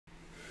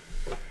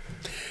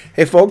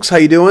Hey folks, how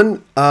you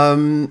doing?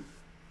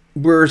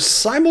 We're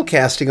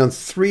simulcasting on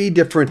 3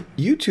 different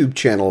YouTube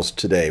channels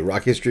today: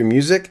 Rock History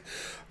Music,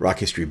 Rock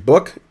History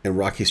Book, and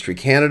Rock History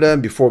Canada.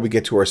 And before we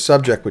get to our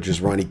subject, which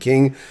is Ronnie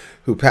King,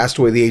 who passed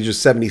away at the age of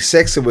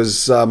 76, it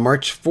was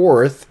March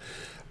 4th.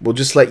 We'll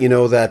just let you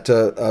know that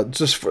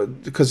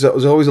because there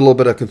was always a little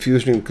bit of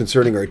confusion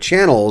concerning our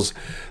channels.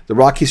 The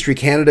Rock History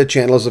Canada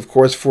channel is, of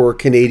course, for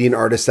Canadian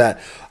artists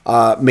that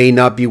may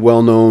not be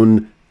well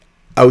known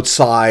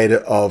outside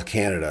of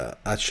Canada.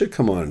 It should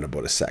come on in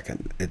about a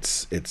second.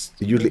 It's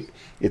usually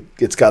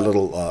it's got a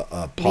little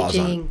pause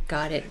on it.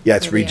 Got it. Yeah,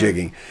 it's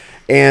rejigging.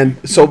 And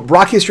so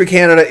Rock History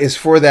Canada is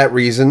for that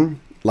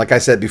reason. Like I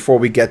said, before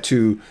we get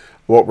to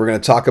what we're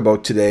going to talk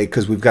about today,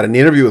 because we've got an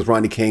interview with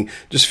Ronnie King.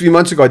 Just a few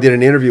months ago, I did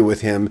an interview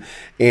with him,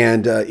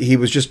 and he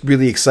was just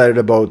really excited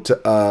about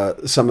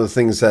some of the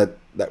things that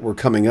were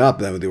coming up.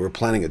 That they were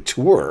planning a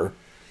tour,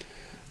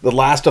 the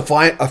last a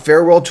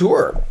farewell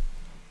tour,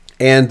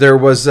 and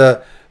there's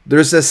a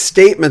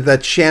statement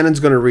that Shannon's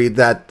going to read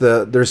that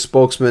their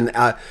spokesman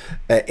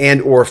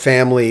and or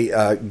family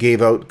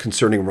gave out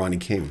concerning Ronnie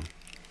King.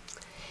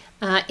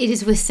 It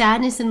is with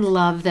sadness and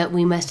love that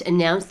we must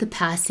announce the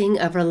passing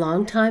of our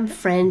longtime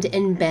friend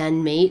and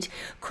bandmate,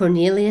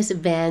 Cornelius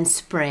Van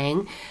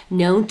Sprang,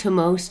 known to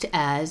most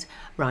as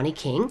Ronnie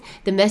King.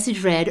 The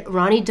message read,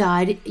 Ronnie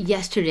died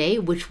yesterday,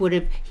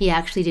 he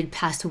actually did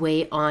pass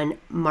away on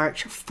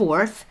March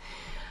 4th.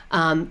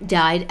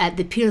 Died at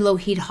the Peter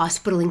Lougheed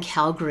Hospital in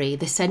Calgary.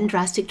 The sudden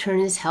drastic turn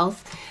in his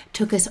health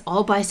took us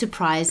all by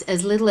surprise.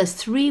 As little as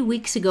 3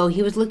 weeks ago,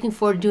 he was looking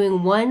forward to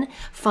doing one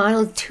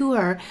final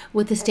tour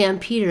with the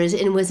Stampeders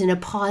and was in a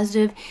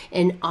positive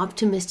and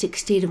optimistic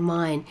state of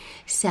mind.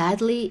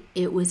 Sadly,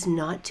 it was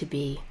not to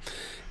be.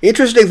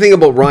 Interesting thing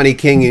about Ronnie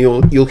King,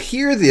 and you'll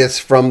hear this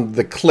from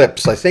the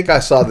clips. I think I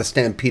saw the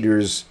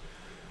Stampeders,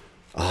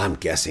 I'm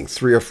guessing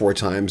 3 or 4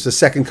 times. The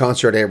second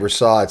concert I ever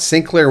saw at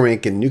St. Clair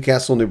Rink in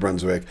Newcastle, New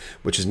Brunswick,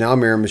 which is now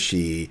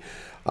Miramichi,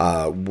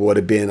 would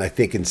have been, I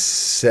think, in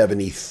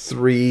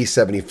 73,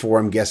 74,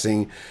 I'm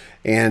guessing.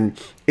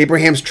 And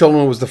Abraham's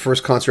Children was the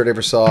first concert I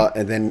ever saw,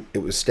 and then it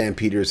was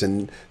Stampeders.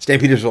 And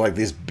Stampeders were like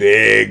this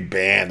big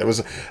band. There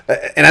was,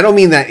 and I don't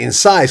mean that in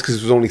size, because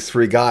it was only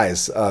 3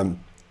 guys.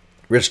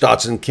 Rich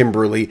Dotson, Kim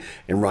Burley,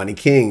 and Ronnie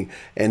King.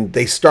 And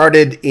they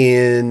started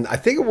in, I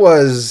think it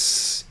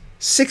was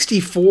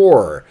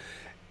 64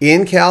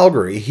 in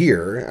Calgary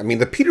here. I mean,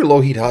 the Peter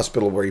Lougheed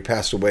Hospital where he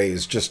passed away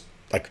is just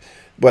like,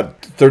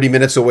 30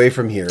 minutes away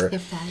from here.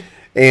 If that.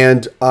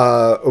 And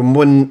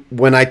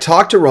when I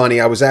talked to Ronnie,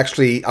 I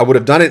would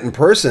have done it in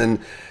person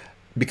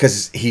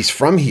because he's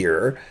from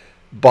here,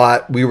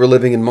 but we were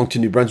living in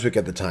Moncton, New Brunswick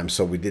at the time,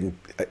 so we didn't,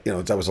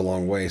 that was a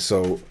long way.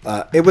 So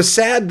it was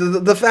sad,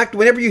 the fact,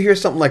 whenever you hear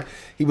something like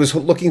he was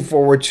looking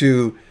forward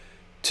to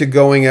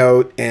going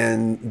out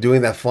and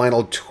doing that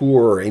final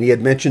tour. And he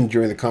had mentioned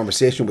during the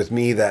conversation with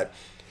me that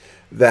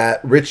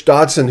Rich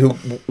Dotson,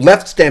 who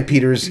left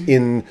Stampeders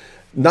in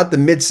not the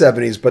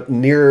mid-70s, but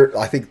near,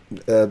 I think,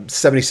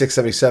 76,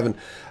 77,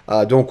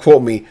 don't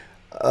quote me,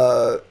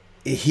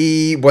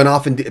 he went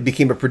off and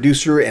became a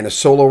producer and a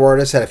solo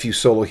artist, had a few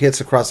solo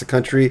hits across the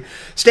country.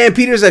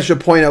 Stampeders, I should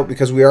point out,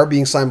 because we are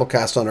being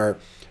simulcast on our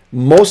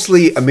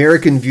mostly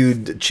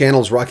American-viewed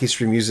channels, Rock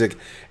History Music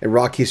and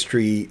Rock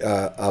History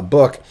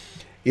Book,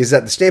 is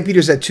that the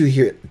Stampeders had two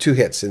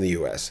hits in the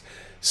U.S.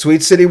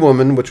 Sweet City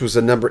Woman, which was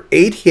a number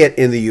 8 hit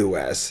in the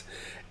U.S.,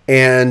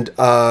 and Hit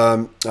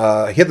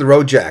the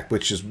Road Jack,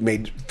 which is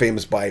made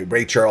famous by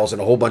Ray Charles and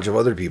a whole bunch of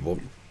other people.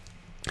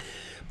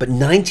 But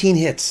 19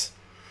 hits.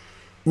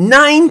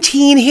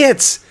 19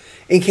 hits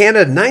in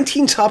Canada.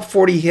 19 top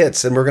 40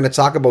 hits, and we're going to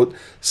talk about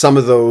some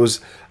of those.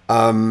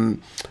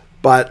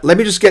 But let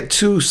me just get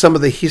to some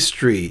of the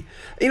history.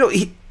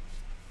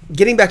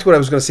 Getting back to what I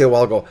was going to say a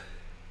while ago,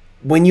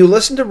 when you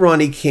listen to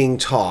Ronnie King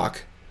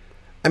talk,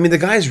 I mean, the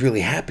guy's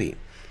really happy.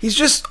 He's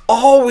just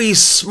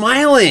always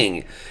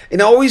smiling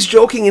and always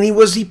joking, and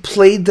he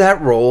played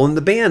that role in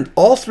the band.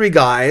 All 3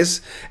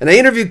 guys, and I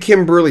interviewed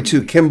Kim Burley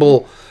too,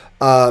 Kimball,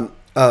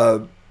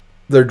 their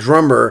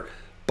drummer,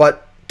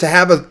 but to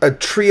have a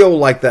trio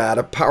like that,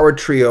 a power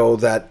trio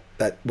that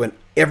when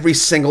every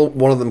single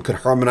one of them could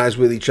harmonize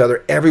with each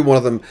other, every one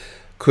of them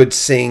could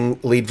sing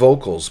lead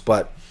vocals.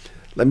 But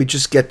let me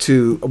just get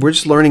to, we're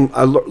just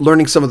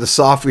learning some of the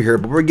software here,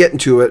 but we're getting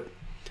to it.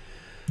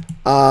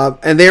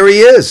 And there he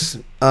is.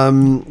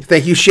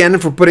 Thank you, Shannon,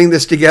 for putting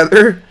this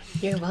together.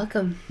 You're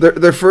welcome.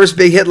 Their first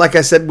big hit, like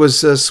I said, was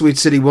Sweet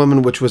City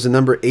Woman, which was a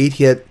number 8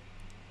 hit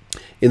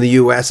in the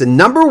U.S. and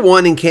number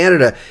 1 in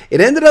Canada.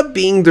 It ended up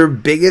being their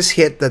biggest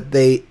hit that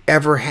they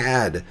ever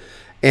had.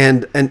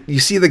 And you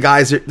see the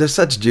guys, they're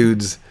such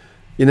dudes,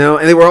 and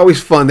they were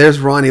always fun. There's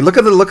Ronnie. Look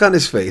at the look on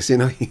his face.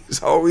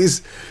 He's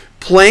always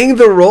playing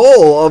the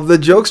role of the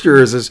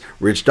jokesters. There's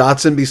Rich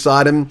Dotson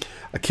beside him,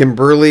 Kim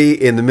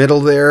Burley in the middle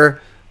there.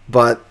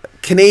 But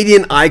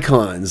Canadian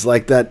icons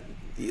like that,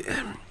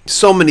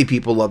 so many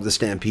people love the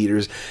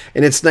Stampeders,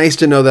 and it's nice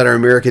to know that our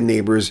American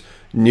neighbors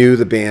knew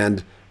the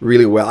band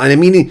really well. And I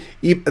mean,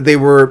 they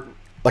were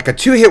like a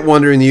two-hit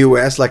wonder in the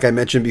U.S., like I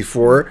mentioned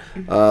before.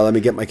 Let me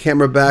get my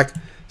camera back.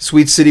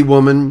 Sweet City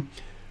Woman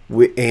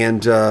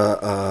and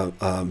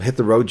Hit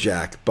the Road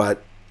Jack.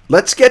 But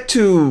let's get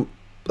to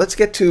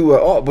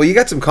well, you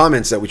got some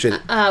comments that we should.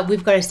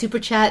 We've got a super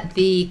chat,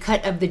 the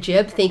cut of the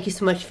jib. Thank you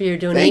so much for your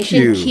donation.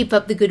 Thank you. Keep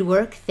up the good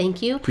work.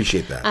 Thank you.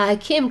 Appreciate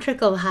that. Kim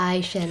Trickle, hi,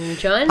 Shannon and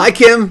John. Hi,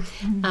 Kim.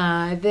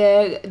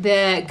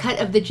 The cut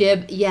of the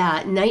jib,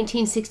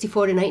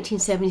 1964 to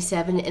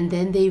 1977, and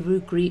then they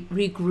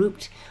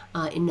regrouped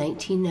in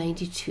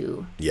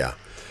 1992. Yeah.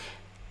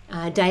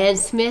 Diane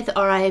Smith,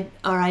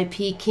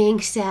 R.I.P. King,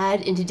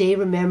 sad, and today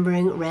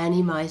remembering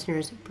Randy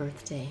Meisner's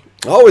birthday.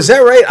 Oh, is that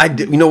right?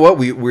 You know what?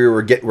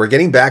 We're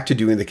getting back to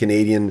doing the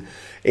Canadian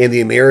and the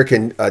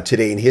American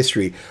today in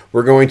history.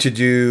 We're going to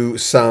do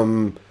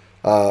some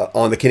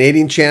on the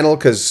Canadian channel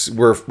because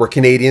we're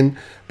Canadian,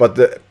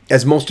 but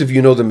as most of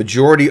you know, the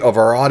majority of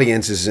our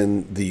audience is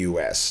in the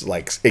U.S.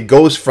 Like it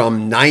goes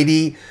from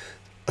 90,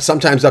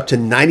 sometimes up to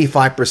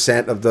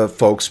 95% of the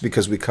folks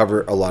because we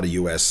cover a lot of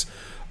U.S.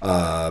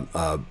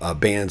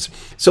 bands.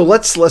 So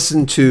let's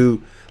listen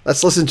to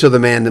the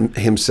man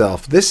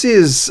himself. This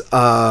is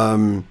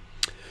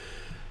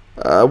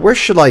where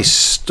should I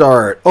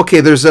start?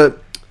 Okay, this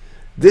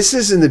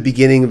is in the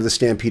beginning of the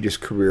Stampeders'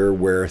 career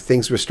where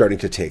things were starting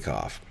to take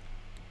off.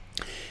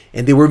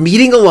 And they were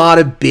meeting a lot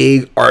of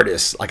big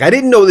artists. Like I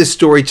didn't know this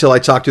story till I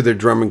talked to their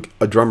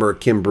drummer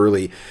Kim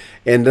Burley.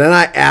 And then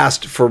I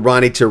asked for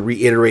Ronnie to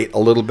reiterate a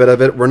little bit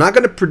of it. We're not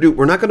going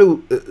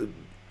to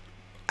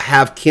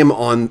have Kim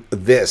on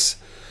this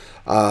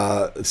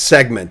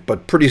segment,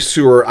 but pretty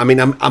sure. I mean,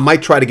 I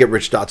might try to get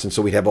Rich Dotson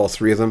so we'd have all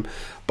three of them,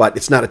 but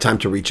it's not a time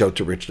to reach out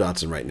to Rich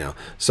Dotson right now.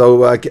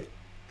 So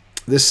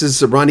this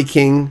is Ronnie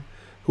King,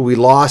 who we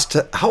lost.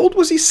 How old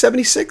was he?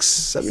 76?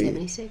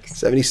 76.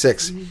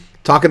 76. Mm-hmm.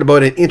 Talking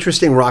about an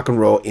interesting rock and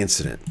roll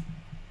incident.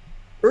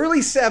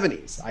 Early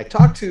 70s. I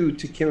talked to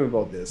Kim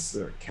about this,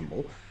 or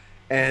Kimball,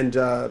 and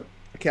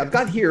okay, I've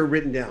got here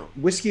written down.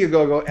 Whiskey A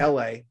Go-Go,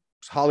 L.A.,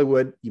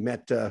 Hollywood. You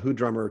met Who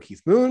drummer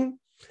Keith Moon.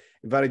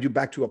 Invited you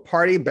back to a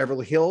party in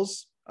Beverly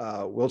Hills,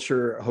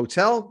 Wilshire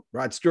Hotel,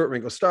 Rod Stewart,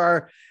 Ringo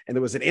Starr. And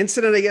there was an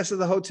incident, I guess, at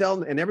the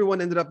hotel, and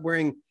everyone ended up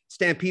wearing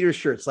Stampeders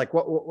shirts. Like,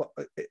 what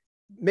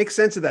make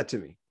sense of that to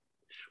me?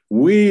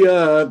 We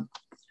were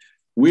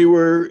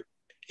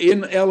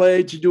in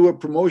LA to do a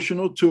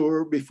promotional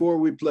tour before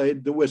we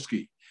played the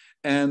Whiskey.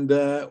 And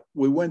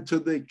we went to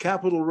the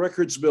Capitol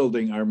Records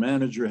building our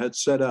manager had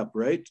set up,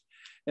 right?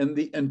 And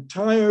the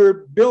entire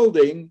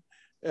building,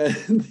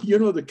 you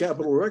know, the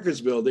Capitol Records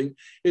building,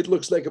 it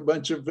looks like a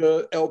bunch of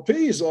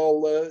LPs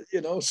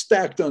all,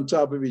 stacked on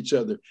top of each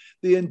other.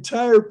 The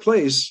entire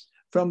place,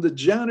 from the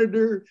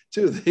janitor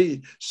to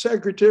the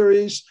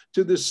secretaries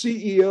to the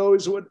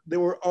CEOs, they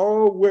were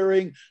all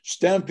wearing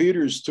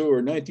Stampeders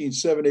Tour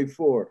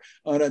 1974.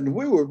 And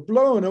we were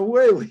blown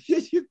away.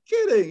 You're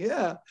kidding,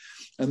 yeah.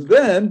 And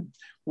then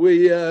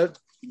we,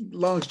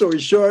 long story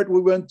short,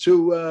 we went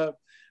to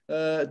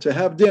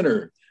have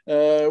dinner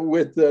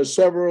with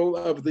several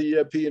of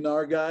the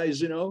P&R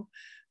guys, and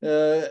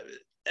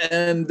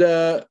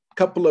a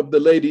couple of the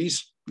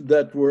ladies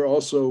that were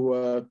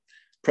also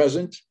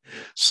present.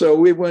 So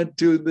we went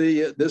to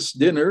this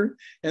dinner,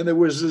 and there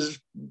was this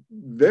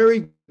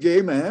very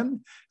gay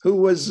man who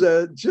was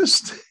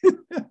just,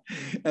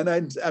 and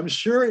I'm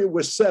sure it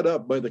was set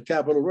up by the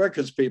Capitol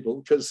Records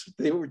people because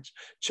they were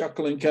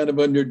chuckling kind of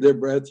under their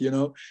breath,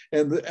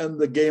 and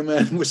the gay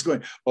man was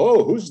going,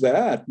 "Oh, who's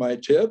that? My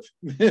tip,"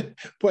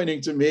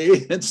 pointing to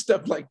me and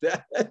stuff like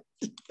that.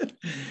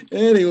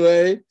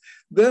 Anyway,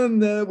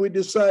 then we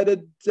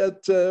decided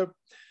that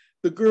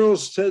the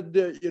girls said,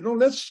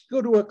 let's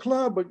go to a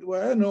club.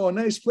 I know a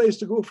nice place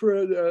to go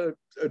for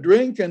a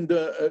drink, and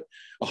a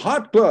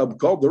hot club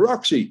called the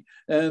Roxy.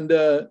 And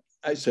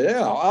I said,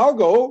 yeah, I'll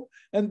go.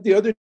 And the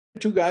other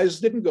two guys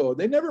didn't go.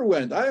 They never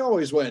went. I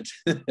always went.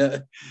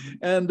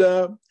 And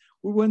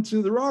we went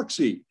to the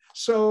Roxy.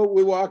 So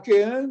we walk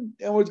in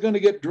and we're going to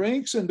get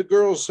drinks. And the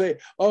girls say,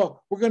 oh,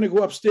 we're going to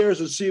go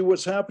upstairs and see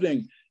what's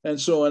happening. And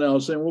so on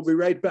else, and we'll be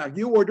right back.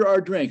 You order our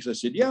drinks. I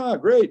said, yeah,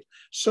 great.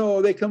 So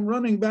they come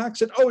running back,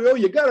 said, oh,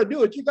 you got to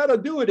do it. You got to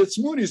do it. It's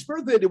Mooney's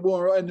birthday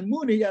tomorrow, and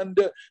Mooney and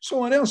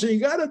so on else. So you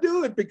got to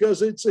do it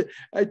because it's,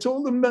 I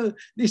told them,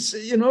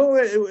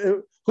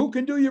 who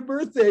can do your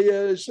birthday?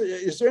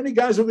 Is there any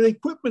guys with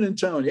equipment in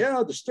town?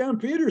 Yeah, the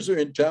Stampeders are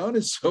in town,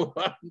 and so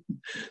on.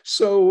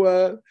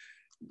 So,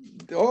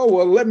 oh,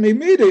 well, let me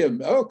meet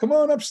him. Oh, come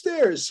on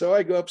upstairs. So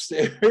I go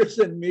upstairs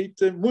and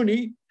meet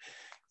Mooney,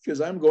 because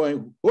I'm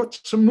going,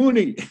 what's a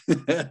Mooney?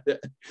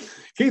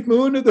 Keith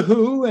Moon of The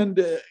Who, and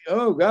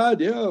oh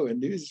God,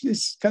 and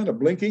he's kind of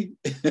blinky.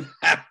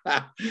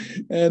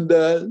 And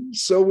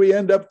so we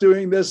end up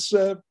doing this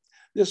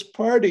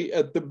party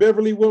at the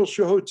Beverly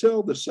Wilshire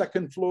Hotel, the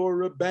second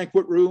floor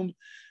banquet room,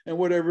 and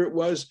whatever it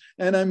was.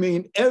 And I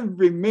mean,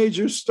 every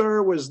major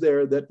star was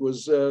there that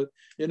was,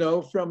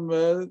 from,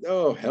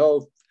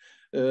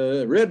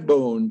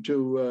 Redbone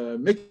to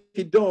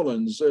Mickey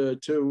Dolenz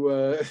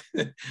to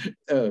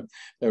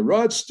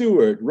Rod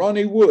Stewart,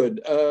 Ronnie Wood,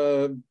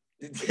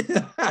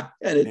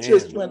 And it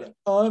just went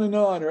on and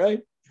on,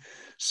 right?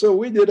 So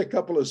we did a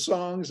couple of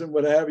songs and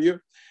what have you.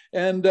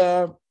 And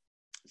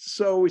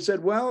so we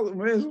said, well,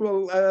 we may as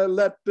well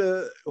let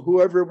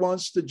whoever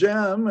wants to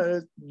jam.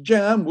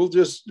 We'll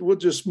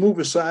just move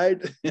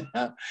aside,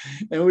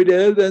 and we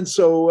did. And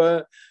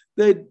so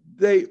Keith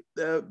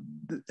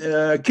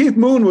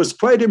Moon was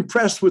quite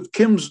impressed with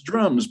Kim's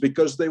drums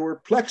because they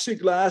were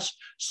plexiglass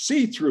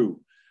see-through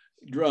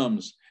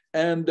drums,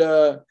 and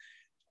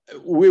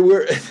we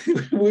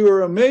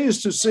were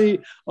amazed to see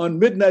on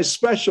Midnight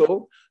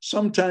Special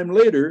sometime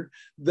later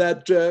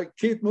that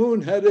Keith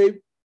Moon had a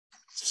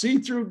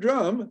see-through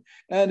drum,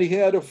 and he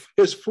had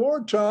his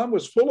floor tom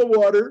was full of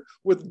water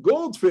with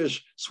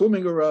goldfish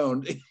swimming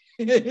around in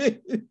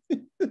it.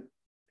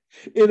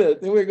 And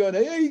we're going,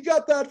 hey, you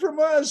got that from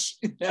us.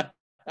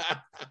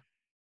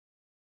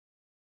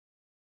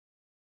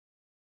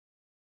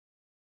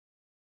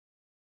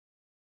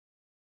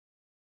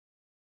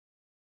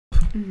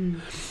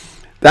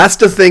 That's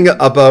the thing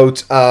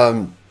about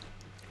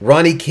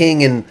Ronnie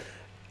King, and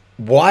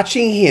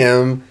watching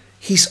him,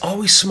 he's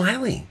always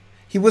smiling.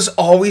 He was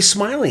always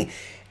smiling.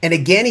 And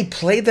again, he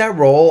played that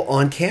role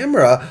on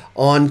camera,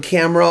 on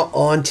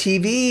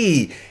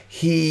TV.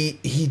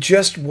 He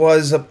just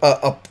was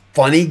a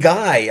funny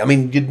guy. I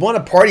mean, you'd want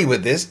to party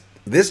with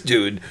this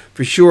dude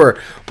for sure.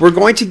 We're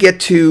going to get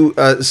to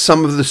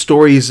some of the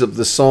stories of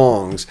the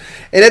songs.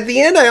 And at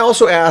the end, I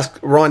also asked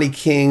Ronnie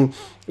King,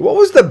 what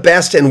was the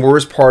best and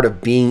worst part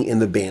of being in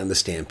the band, the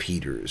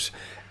Stampeders?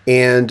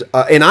 And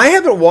I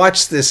haven't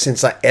watched this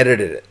since I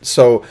edited it,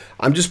 so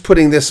I'm just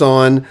putting this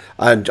on.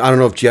 I don't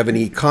know if you have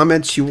any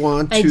comments you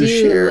want to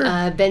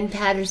share. Ben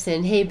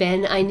Patterson. Hey,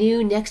 Ben, I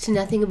knew next to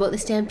nothing about the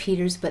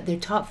Stampeders, but their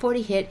top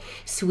 40 hit,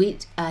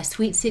 Sweet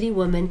City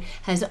Woman,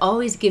 has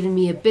always given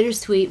me a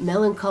bittersweet,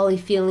 melancholy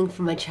feeling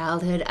from my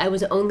childhood. I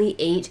was only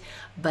 8,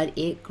 but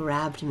it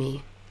grabbed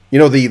me. You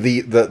know,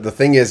 the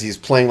thing is, he's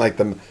playing like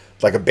a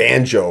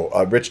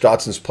banjo. Rich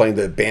Dotson's playing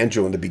the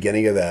banjo in the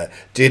beginning of that.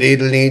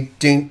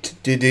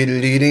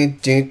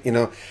 You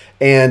know,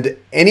 and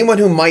anyone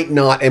who might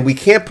not, and we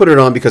can't put it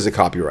on because of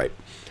copyright,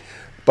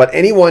 but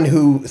anyone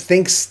who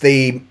thinks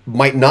they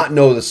might not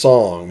know the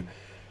song,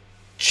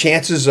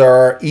 chances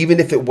are, even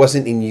if it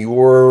wasn't in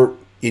your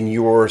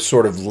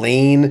sort of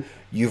lane,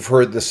 you've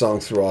heard the song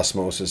through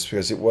osmosis,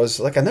 because it was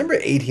like a number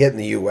 8 hit in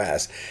the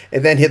U.S.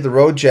 and then Hit the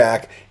Road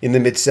Jack in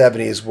the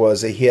mid-'70s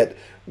was a hit,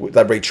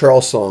 that Ray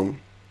Charles song.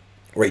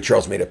 Ray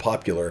Charles made it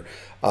popular,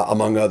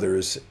 among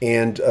others.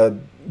 And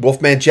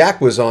Wolfman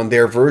Jack was on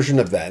their version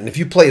of that. And if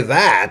you play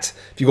that,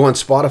 if you go on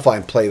Spotify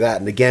and play that,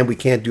 and again, we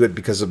can't do it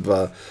because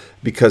of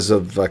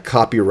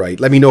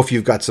copyright. Let me know if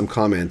you've got some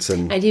comments.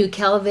 And I do.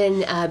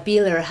 Calvin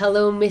Beeler.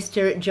 Hello,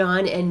 Mr.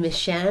 John and Miss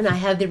Shannon. I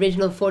have the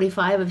original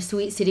 45 of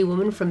Sweet City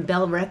Woman from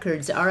Bell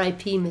Records.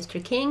 R.I.P.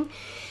 Mr. King.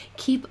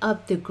 Keep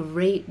up the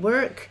great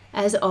work,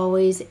 as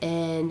always,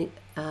 and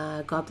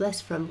God bless,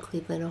 from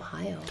Cleveland,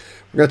 Ohio.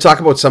 We're going to talk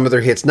about some of their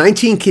hits.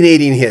 19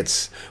 Canadian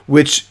hits,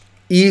 which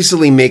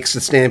easily makes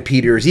the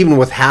Stampeders, even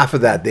with half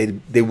of that,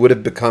 they would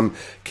have become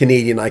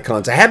Canadian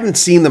icons. I haven't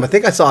seen them. I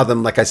think I saw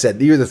them, like I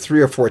said, either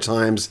 3 or 4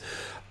 times.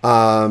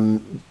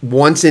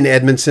 Once in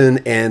Edmonton,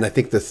 and I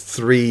think the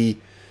three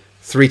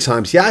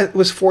times. Yeah, it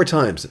was 4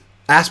 times.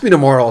 Ask me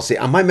tomorrow, I'll see.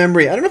 On my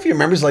memory, I don't know if your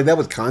memory's like that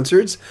with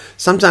concerts.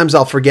 Sometimes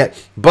I'll forget,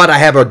 but I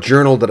have a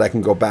journal that I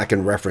can go back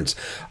and reference.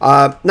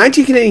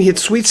 19 Canadian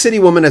hits. Sweet City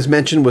Woman, as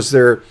mentioned, was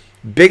their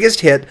biggest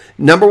hit,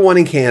 number 1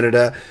 in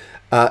Canada,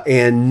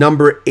 and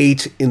number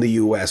 8 in the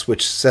U.S.,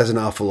 which says an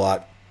awful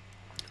lot.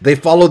 They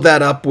followed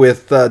that up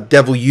with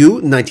Devil You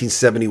in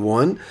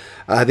 1971.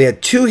 They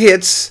had 2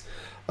 hits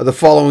the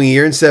following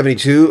year in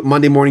 72.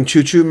 Monday Morning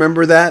Choo Choo,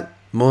 remember that?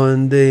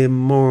 Monday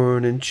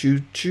Morning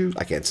Choo Choo.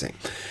 I can't sing.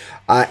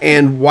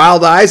 And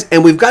Wild Eyes.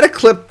 And we've got a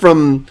clip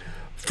from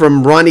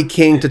Ronnie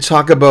King to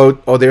talk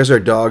about, oh, there's our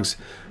dogs.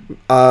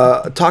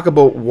 Talk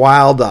about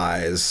Wild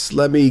Eyes.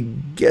 Let me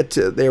get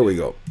to, there we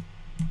go.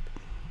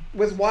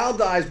 With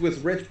Wild Eyes,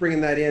 with Rich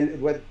bringing that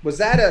in, was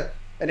that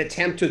an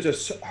attempt to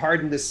just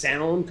harden the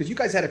sound? Because you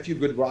guys had a few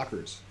good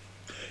rockers.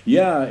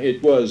 Yeah,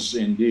 it was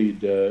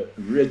indeed.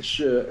 Rich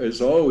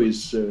has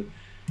always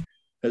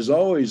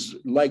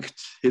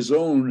liked his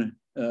own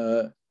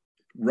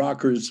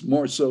rockers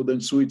more so than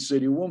Sweet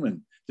City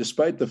Woman,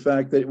 despite the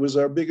fact that it was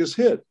our biggest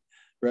hit,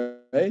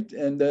 right?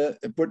 And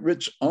it put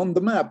Rich on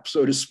the map,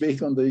 so to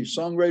speak, on the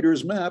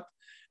songwriter's map.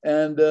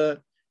 And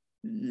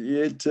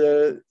let's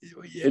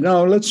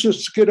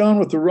just get on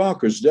with the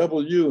rockers.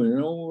 Devil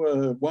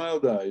You,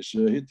 Wild Eyes,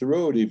 Hit the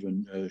Road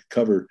even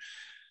cover.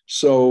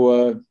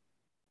 So,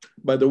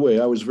 by the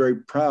way, I was very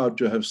proud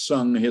to have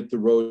sung Hit the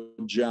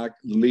Road Jack,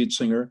 the lead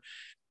singer,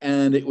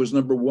 and it was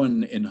number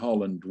 1 in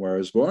Holland, where I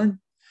was born.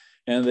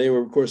 And they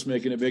were, of course,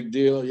 making a big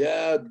deal.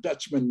 Yeah,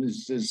 Dutchman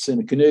is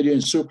in a Canadian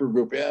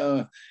supergroup.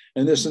 Yeah,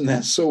 and this and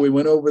that. So we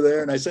went over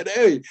there, and I said,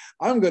 "Hey,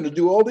 I'm going to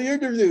do all the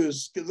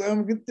interviews because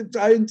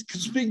I can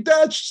speak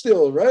Dutch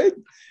still, right?"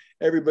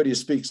 Everybody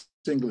speaks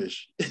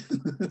English.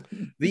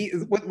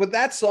 With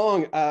that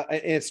song,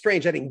 and it's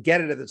strange, I didn't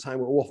get it at the time,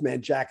 where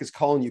Wolfman Jack is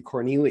calling you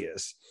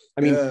Cornelius.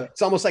 I mean,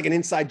 it's almost like an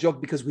inside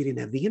joke because we didn't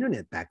have the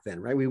internet back then,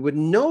 right? We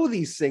wouldn't know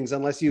these things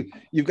unless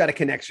you've got a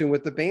connection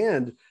with the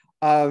band.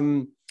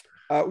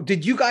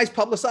 Did you guys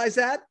publicize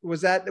that?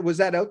 Was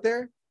that out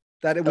there,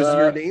 that it was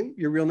your name,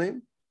 your real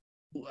name?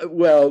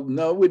 Well,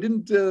 no, we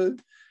didn't.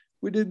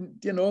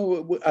 You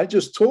know, I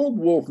just told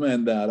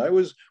Wolfman that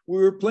we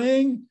were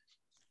playing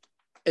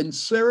in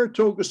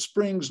Saratoga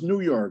Springs,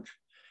 New York,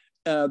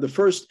 the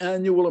first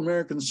annual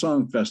American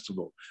Song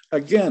Festival.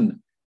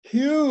 Again,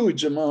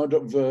 huge amount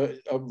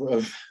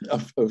of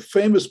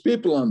famous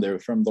people on there,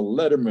 from the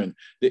Letterman,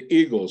 the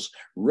Eagles,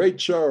 Ray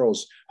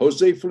Charles,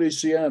 Jose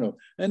Feliciano,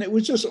 and it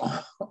was just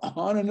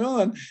on and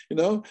on, you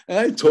know. And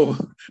I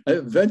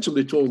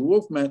eventually told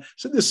Wolfman, I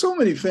said, "There's so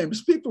many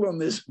famous people on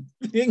this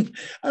thing.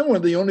 I'm one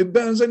of the only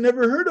bands I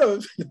never heard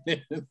of."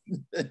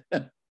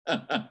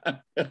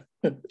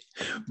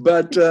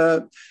 But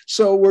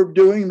so we're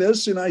doing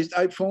this, and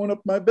I phone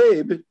up my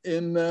babe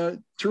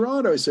in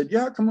Toronto. I said,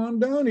 "Yeah, come on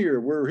down here.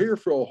 We're here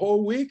for a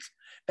whole week."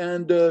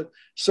 And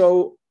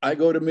so I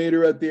go to meet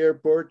her at the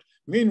airport.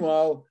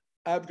 Meanwhile,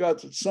 I've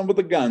got some of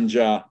the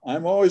ganja.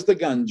 I'm always the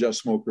ganja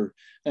smoker.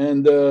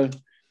 And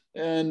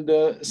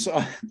so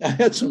I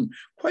had some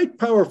quite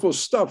powerful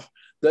stuff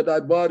that I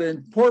bought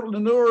in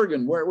Portland,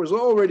 Oregon, where it was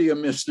already a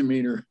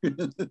misdemeanor.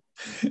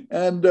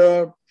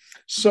 And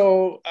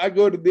so I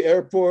go to the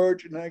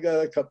airport, and I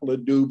got a couple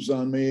of dupes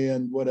on me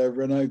and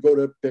whatever. And I go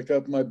to pick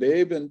up my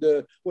babe and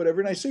whatever.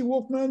 And I see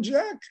Wolfman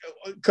Jack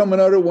coming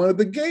out of one of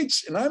the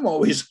gates. And I'm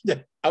always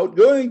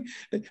outgoing.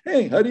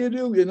 "Hey, how do you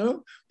do?" You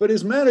know, but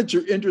his manager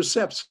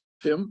intercepts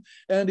him,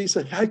 and he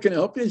said, "How can I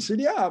help you?" He said,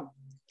 "Yeah,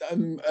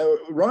 I'm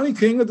Ronnie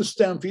King of the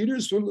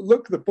Stampeders.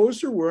 Look, the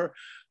poster, we're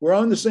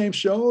on the same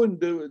show,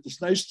 and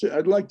it's nice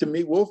I'd like to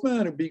meet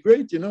Wolfman. It'd be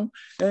great, you know."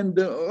 And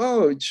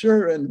oh,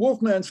 sure. And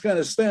Wolfman's kind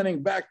of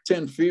standing back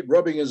 10 feet,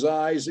 rubbing his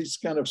eyes. He's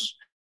kind of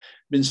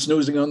been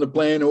snoozing on the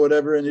plane or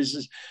whatever. And he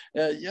says,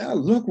 "Yeah,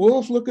 look,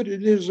 Wolf, look at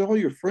it. There's all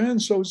your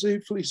friends, Jose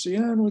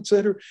Feliciano,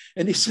 etc."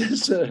 And he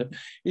says,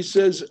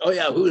 "Oh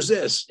yeah, who's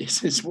this?" He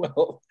says,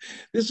 "Well,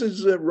 this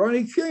is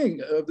Ronnie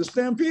King of the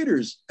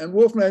Stampeders." And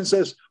Wolfman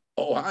says,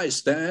 "Oh, hi,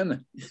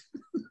 Stan."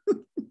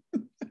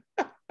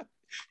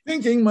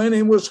 Thinking my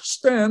name was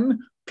Stan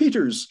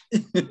Peters.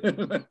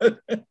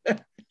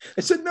 I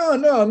said, no,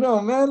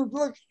 man.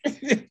 Look,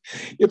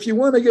 if you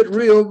want to get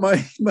real,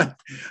 my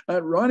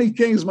Ronnie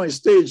King's my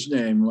stage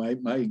name. I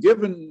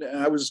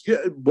was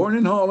born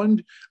in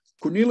Holland.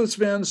 Cornelius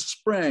van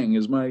Sprang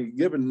is my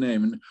given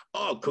name. And,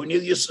 "Oh,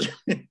 Cornelius,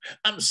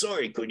 I'm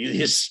sorry,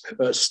 Cornelius,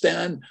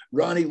 Stan,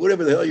 Ronnie,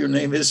 whatever the hell your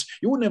name is.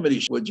 You wouldn't have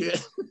any, would you?"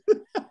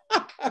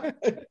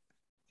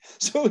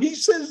 So he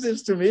says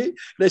this to me,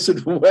 and I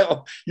said,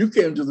 "Well, you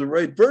came to the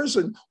right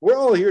person. We're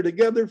all here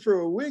together for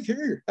a week.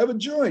 Here, have a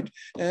joint."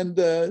 And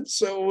well,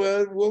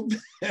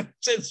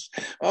 says,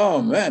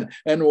 "Oh man,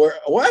 and we're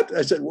what?"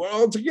 I said, "We're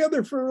all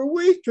together for a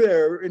week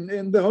there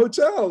in the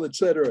hotel,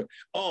 etc."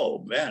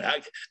 "Oh man,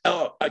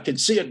 I can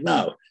see it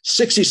now.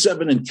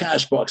 67 in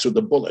cash box with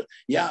a bullet."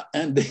 Yeah,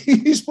 and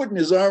he's putting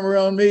his arm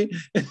around me,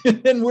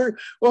 and we're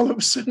all of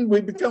a sudden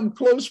we become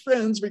close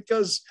friends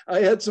because I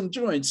had some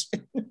joints.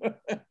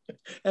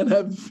 And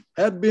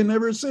had been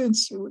ever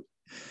since.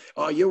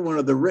 Oh, you're one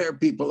of the rare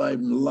people I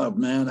love,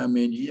 man. I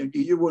mean,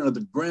 you're one of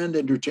the grand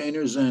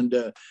entertainers,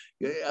 and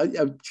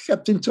I've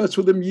kept in touch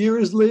with him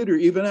years later,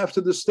 even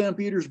after the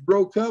Stampeders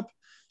broke up.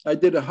 I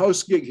did a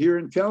house gig here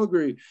in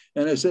Calgary,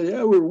 and I said,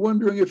 "Yeah, we're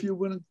wondering if you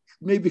want to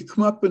maybe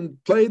come up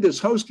and play this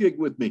house gig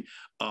with me."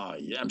 "Oh,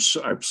 yeah, I'm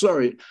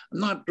sorry. I'm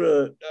not,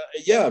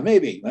 yeah,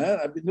 maybe, man.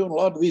 I've been doing a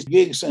lot of these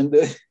gigs," and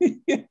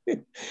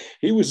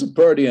he was a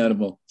party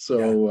animal.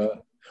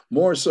 So,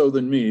 more so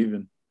than me,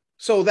 even.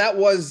 So that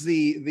was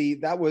the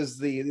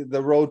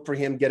road for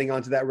him getting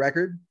onto that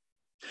record.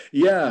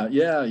 Yeah.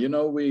 You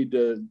know, we'd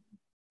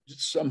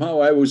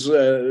somehow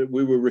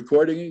we were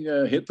recording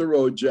 "Hit the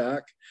Road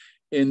Jack"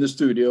 in the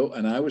studio,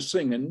 and I was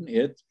singing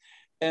it,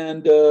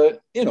 and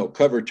you know,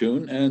 cover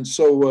tune. And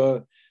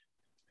so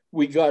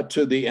we got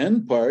to the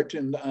end part,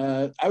 and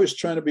I was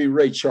trying to be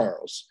Ray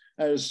Charles.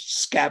 I was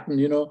scatting,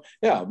 you know,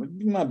 "Yeah,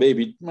 my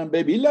baby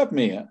left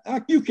me.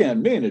 You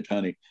can't mean it,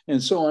 honey,"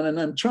 and so on. And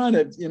I'm trying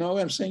to, you know,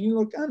 I'm saying,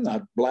 "Look, I'm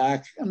not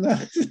black. I'm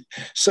not."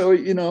 So,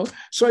 you know,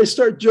 so I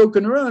start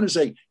joking around and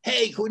saying,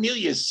 "Hey,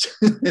 Cornelius."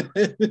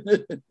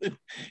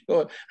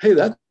 Oh, "Hey,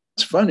 that's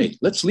funny.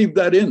 Let's leave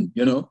that in,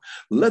 you know.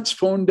 Let's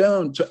phone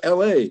down to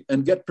LA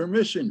and get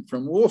permission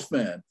from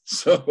Wolfman."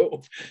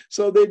 So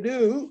they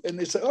do, and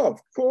they say, "Oh,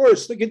 of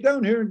course, they get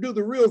down here and do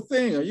the real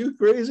thing. Are you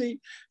crazy?"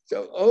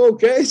 So,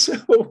 okay,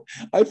 so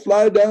I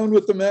fly down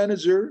with the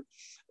manager,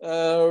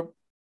 and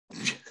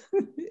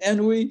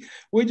we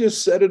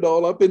just set it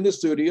all up in the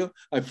studio.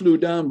 I flew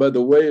down, by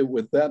the way,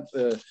 with that.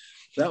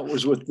 That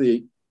was with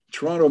the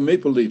Toronto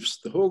Maple Leafs.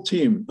 The whole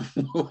team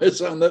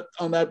was on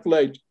that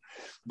flight.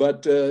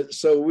 But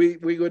so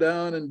we go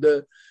down and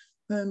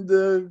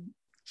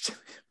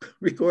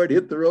record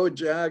Hit the Road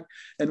Jack,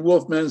 and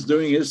Wolfman's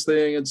doing his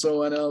thing and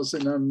so on else.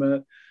 And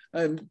I'm,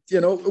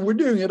 we're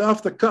doing it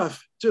off the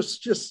cuff,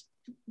 just,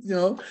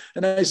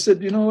 and I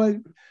said,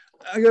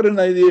 I got an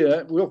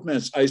idea.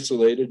 Wolfman's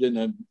isolated in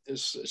a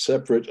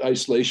separate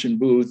isolation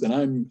booth, and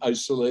I'm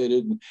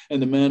isolated,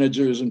 and the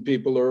managers and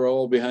people are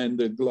all behind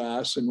the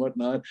glass and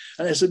whatnot.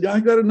 And I said, I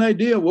got an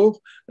idea, Wolf.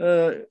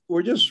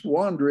 We're just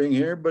wandering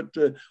here, but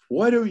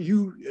why don't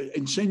you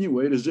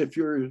insinuate as if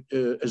you're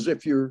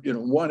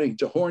wanting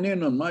to horn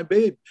in on my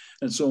babe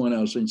and so on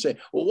else, and say,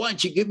 well, why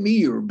don't you give me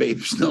your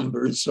babe's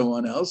number and so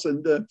on else,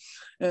 and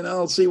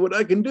I'll see what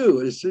I can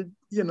do. I said,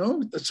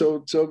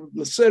 so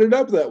let's set it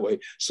up that way.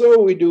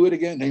 So we do it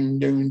again,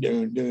 and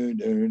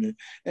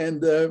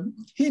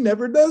he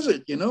never does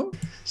it,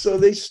 So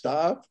they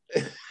stop,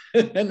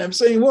 and I'm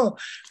saying, well,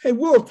 hey,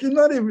 Wolf, you're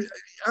not even.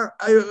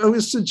 I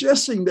was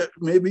suggesting that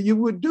maybe you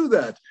would do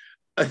that.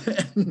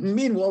 And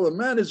meanwhile, the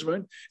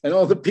management and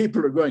all the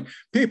people are going,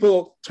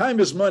 people, time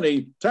is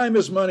money, time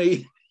is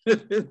money.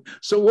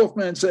 So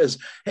Wolfman says,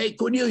 hey,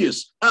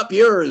 Cornelius, up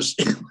yours.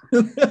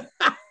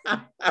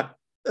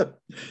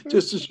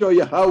 Just to show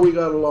you how we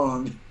got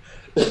along.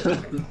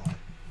 The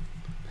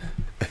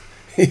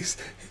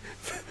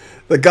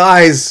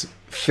guy's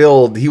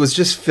filled. He was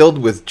just filled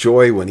with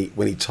joy when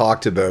he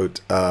talked about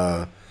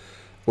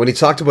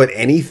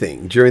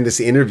anything during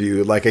this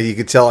interview. Like, you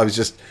could tell, I was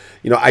just,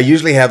 I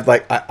usually have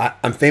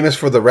I'm famous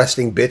for the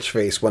resting bitch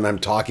face when I'm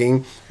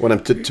talking, when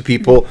I'm to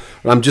people,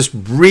 when I'm just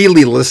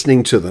really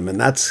listening to them, and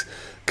that's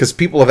because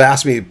people have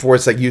asked me before.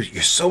 It's like you're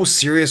so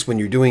serious when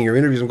you're doing your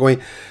interviews. I'm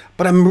going,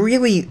 but I'm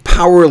really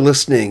power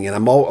listening, and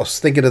I'm always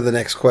thinking of the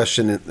next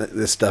question and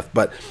this stuff.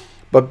 But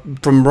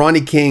from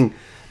Ronnie King,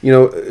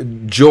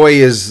 joy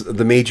is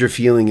the major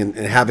feeling, and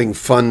having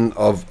fun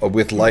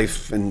with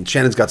life. And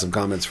Shannon's got some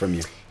comments from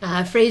you.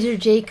 Fraser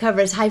J.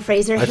 covers. Hi,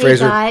 Fraser. Hi, hey,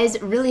 Fraser.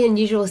 Guys. Really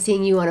unusual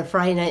seeing you on a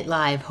Friday Night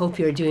Live. Hope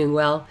you're doing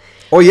well.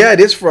 Oh, yeah, it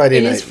is Friday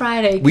night. It is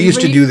Friday. We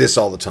used to do this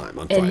all the time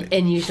on Friday.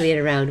 And usually at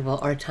around,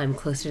 our time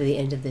closer to the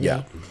end of the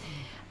day.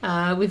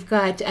 We've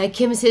got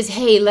Kim says,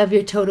 hey, love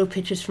your Toto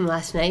pictures from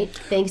last night.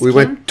 Thanks,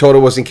 Kim. Toto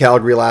was in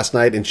Calgary last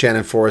night, and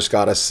Shannon Forrest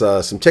got us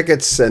some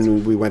tickets,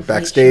 and we went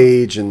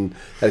backstage and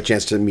had a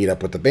chance to meet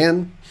up with the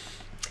band.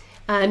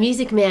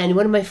 Music Man,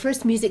 one of my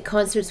first music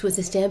concerts was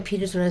the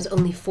Stampeders when I was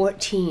only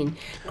 14.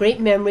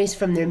 Great memories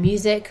from their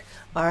music.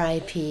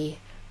 R.I.P.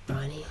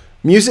 Ronnie.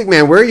 Music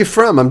Man, where are you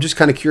from? I'm just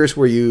kind of curious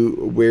where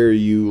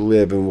you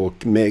live, and we'll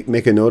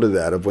make a note of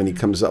that of when he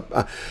comes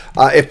up.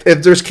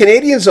 If there's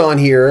Canadians on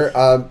here,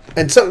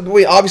 and so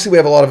we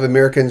have a lot of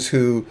Americans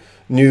who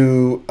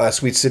knew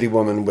 "Sweet City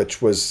Woman,"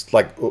 which was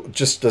like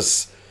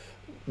just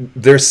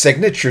their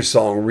signature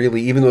song,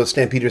 really. Even though the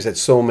Stampeders had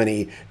so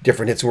many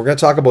different hits, and we're going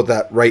to talk about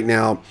that right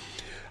now.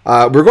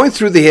 We're going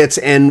through the hits,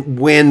 and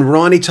when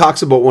Ronnie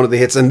talks about one of the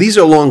hits, and these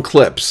are long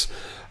clips.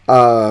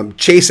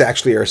 Chase,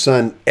 actually, our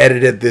son,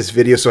 edited this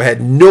video, so I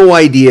had no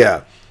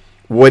idea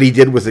what he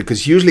did with it.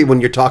 Because usually when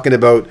you're talking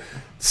about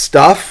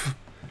stuff,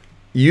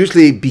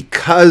 usually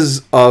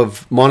because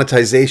of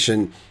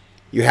monetization,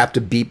 you have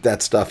to beep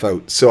that stuff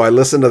out. So I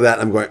listened to that,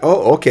 and I'm going,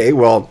 oh, okay,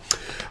 we're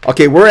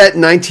at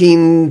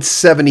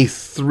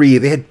 1973.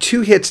 They had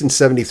two hits in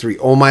 73.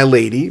 Oh, My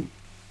Lady,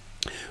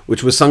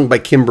 which was sung by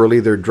Kimberly,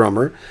 their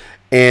drummer,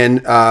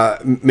 and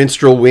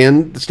Minstrel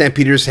Wind. The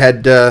Stampeders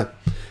had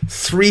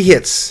three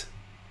hits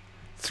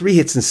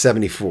in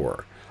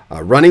 74.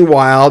 Running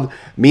Wild,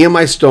 Me and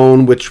My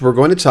Stone, which we're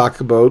going to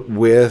talk about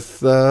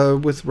with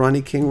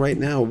Ronnie King right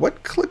now.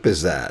 What clip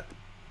is that?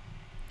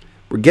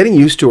 We're getting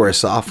used to our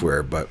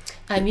software, but...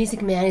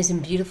 Music Man is in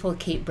beautiful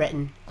Cape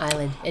Breton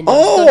Island.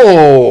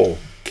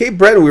 Cape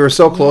Breton. We were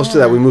so close to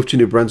that. We moved to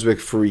New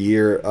Brunswick for a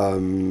year.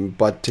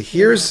 But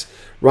here's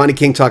Ronnie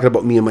King talking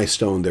about Me and My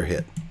Stone, their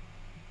hit.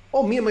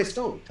 Oh, Me and My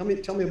Stone. Tell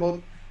me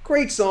about...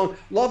 Great song.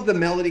 Love the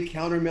melody,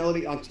 counter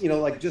melody.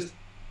 Just...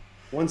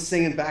 one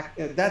singing back,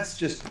 that's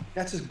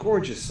a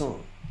gorgeous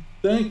song.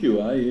 Thank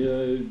you.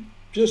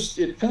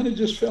 It kind of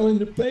just fell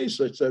into place.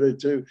 I started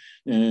to,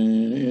 I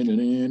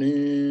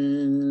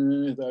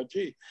thought,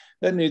 gee,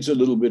 that needs a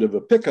little bit of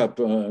a pickup,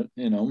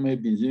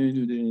 maybe.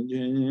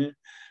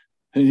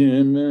 And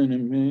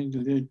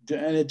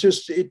it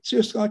just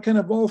kind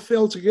of all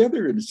fell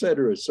together,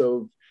 etc.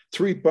 So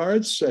 3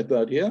 parts. I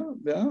thought,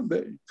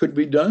 that could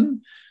be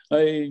done.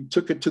 I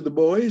took it to the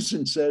boys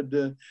and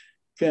said,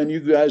 can you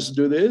guys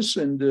do this?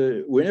 And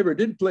we never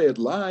did play it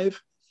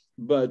live,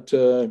 but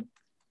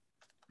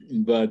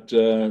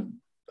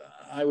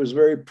I was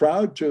very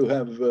proud to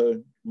have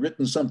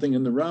written something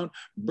in the round.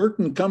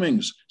 Burton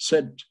Cummings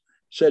said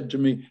to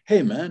me,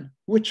 "Hey man,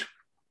 which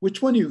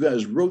one of you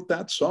guys wrote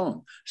that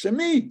song?" I said,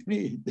 "Me."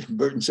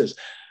 Burton says,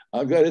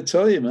 "I've got to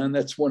tell you, man,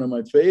 that's one of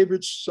my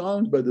favorite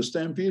songs by the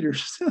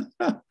Stampeders."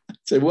 I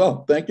said,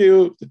 "Well, thank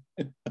you."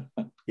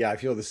 Yeah, I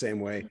feel the same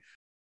way.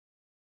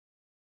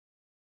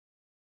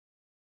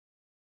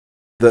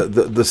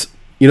 The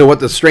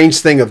strange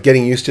thing of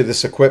getting used to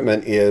this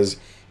equipment is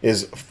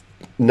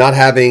not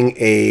having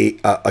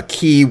a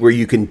key where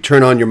you can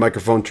turn on your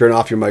microphone, turn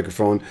off your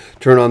microphone,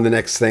 turn on the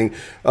next thing.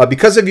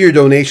 Because of your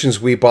donations,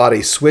 we bought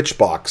a switch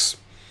box.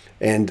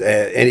 And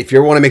if you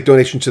ever want to make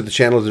donations to the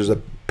channel, there's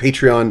a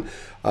Patreon,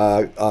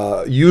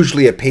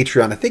 usually a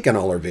Patreon, I think on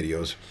all our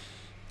videos,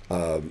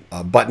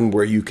 a button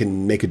where you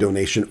can make a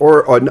donation,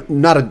 or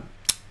not a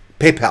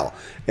PayPal,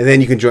 and then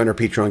you can join our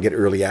Patreon and get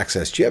early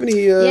access. Do you have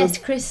any? Yes,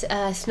 Chris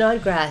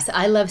Snodgrass.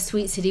 I love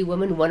Sweet City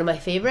Woman, one of my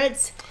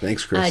favorites.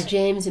 Thanks, Chris.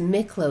 James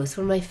Miklos,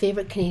 one of my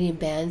favorite Canadian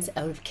bands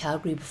out of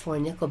Calgary before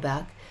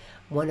Nickelback.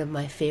 One of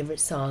my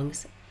favorite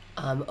songs,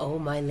 Oh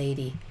My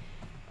Lady,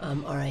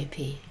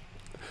 R.I.P.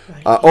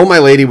 Oh My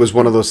Lady was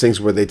one of those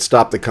things where they'd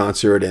stop the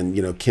concert and,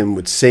 you know, Kim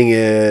would sing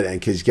it, and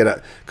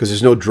because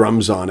there's no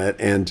drums on it.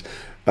 And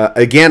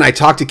again, I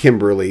talked to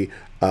Kimberly.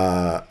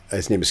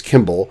 His name is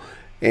Kimball.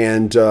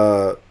 And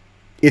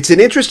it's an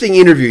interesting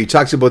interview. He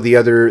talks about the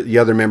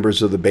other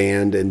members of the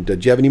band. And do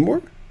you have any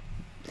more?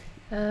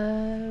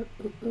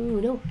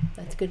 No,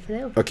 that's good for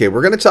now. Okay,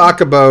 we're going to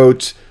talk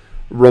about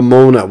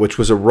Ramona, which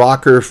was a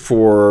rocker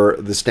for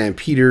the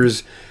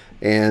Stampeders.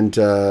 And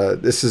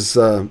this is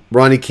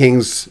Ronnie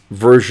King's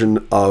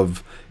version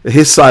of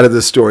his side of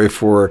the story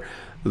for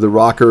the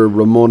rocker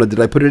Ramona. Did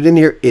I put it in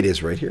here? It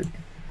is right here.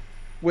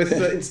 With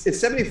in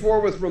 '74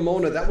 with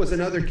Ramona, that was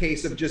another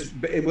case of just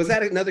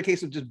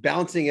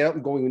balancing it out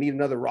and going, we need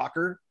another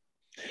rocker.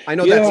 I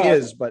know that's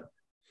his, but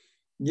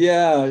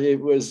yeah, it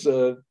was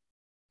a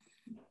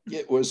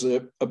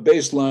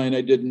bass line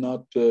I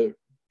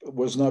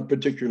was not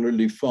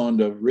particularly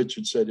fond of.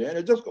 Richard said, "Yeah,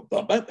 just go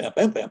bam, bam,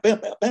 bam, bam, bam,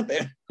 bam, bam,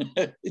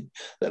 bam."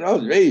 That I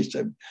was raised.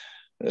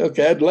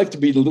 Okay, I'd like to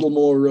be a little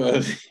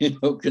more,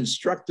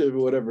 constructive or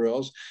whatever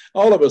else.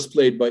 All of us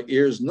played by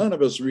ears. None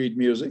of us read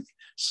music,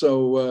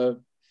 so.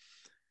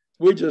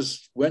 We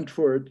just went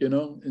for it,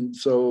 and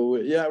so,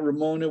 yeah,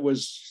 Ramona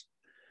was,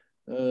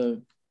 I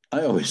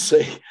always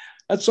say,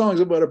 that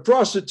song's about a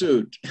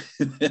prostitute,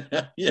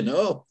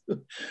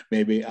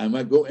 maybe I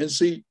might go and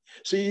see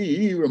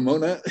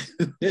Ramona.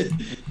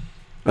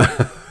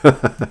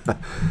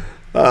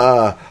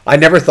 I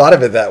never thought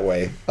of it that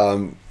way.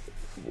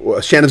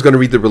 Shannon's going to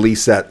read the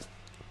release that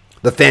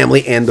the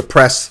family and the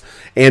press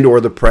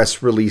or the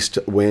press released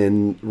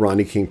when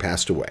Ronnie King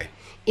passed away.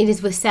 It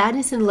is with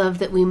sadness and love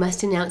that we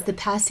must announce the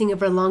passing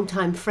of our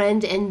longtime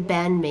friend and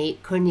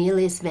bandmate,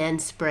 Cornelius Van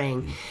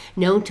Sprang,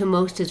 known to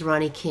most as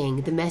Ronnie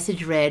King. The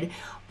message read,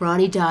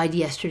 Ronnie died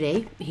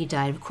yesterday. He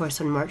died, of course,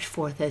 on March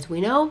 4th, as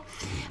we know,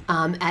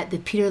 at the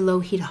Peter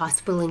Lougheed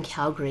Hospital in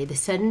Calgary. The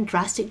sudden,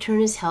 drastic turn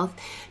in his health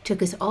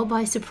took us all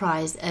by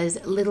surprise.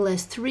 As little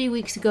as 3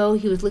 weeks ago,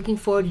 he was looking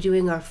forward to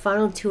doing our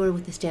final tour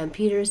with the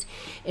Stampeders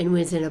and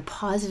was in a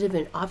positive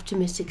and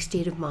optimistic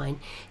state of mind.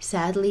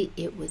 Sadly,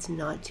 it was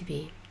not to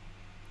be.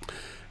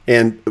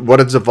 And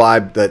what is the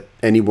vibe that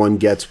anyone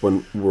gets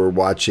when we're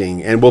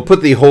watching? And we'll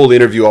put the whole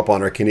interview up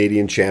on our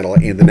Canadian channel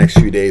in the next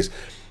few days.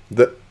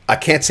 I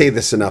can't say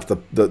this enough.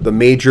 The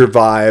major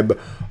vibe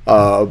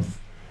of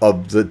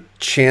the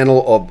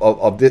channel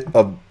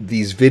of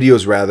these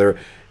videos rather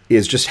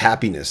is just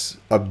happiness,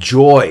 of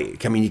joy.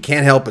 I mean, you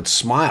can't help but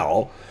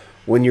smile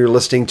when you're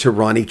listening to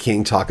Ronnie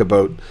King talk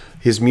about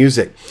his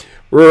music.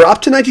 We're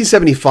up to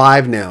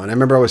 1975 now, and I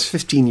remember I was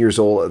 15 years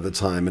old at the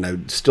time, and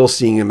I'm still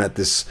seeing him at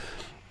this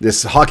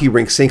hockey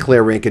rink, St.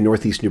 Clair Rink in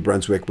Northeast New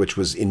Brunswick, which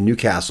was in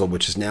Newcastle,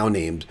 which is now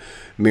named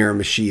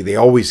Miramichi. They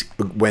always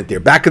went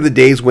there. Back in the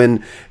days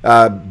when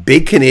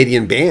big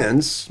Canadian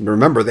bands,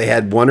 remember, they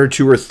had 1 or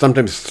 2 or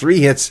sometimes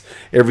 3 hits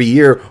every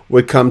year,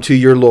 would come to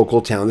your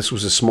local town. This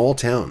was a small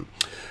town.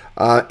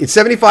 In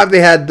 '75, they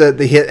had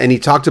the hit, and he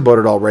talked about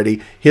it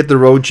already, Hit the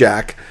Road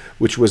Jack,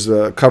 which was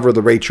a cover of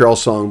the Ray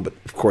Charles song, but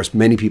of course,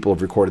 many people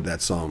have recorded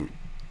that song.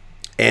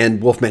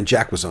 And Wolfman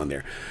Jack was on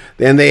there.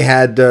 Then they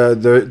had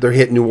their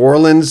hit New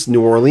Orleans,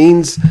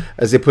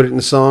 as they put it in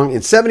the song.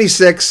 In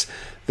 '76,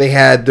 they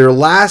had their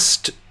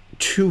last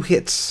 2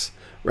 hits.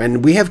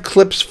 And we have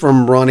clips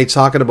from Ronnie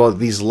talking about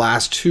these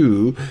last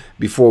 2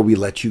 before we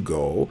let you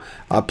go.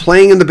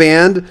 Playing in the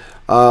Band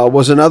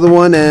was another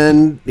one,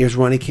 and here's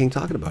Ronnie King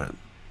talking about it.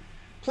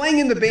 Playing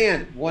in the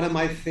Band, one of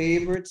my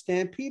favorite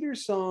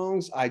Stampeders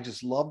songs. I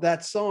just love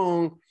that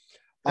song.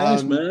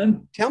 Thanks,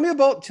 man. Tell me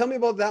about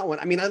that one.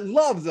 I mean, I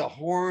love the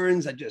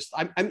horns.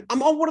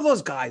 I'm all one of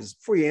those guys.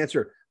 Before you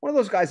answer, one of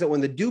those guys that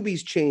when the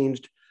doobies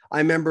changed, I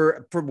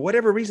remember for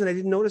whatever reason I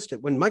didn't notice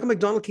it. When Michael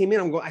McDonald came in,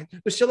 I'm going,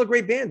 they're still a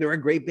great band. They're a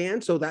great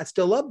band, so I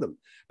still love them.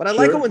 But I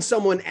like it when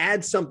someone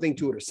adds something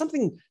to it or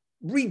something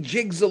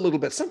rejigs a little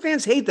bit. Some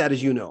fans hate that,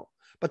 as you know.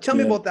 But tell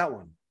me about that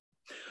one.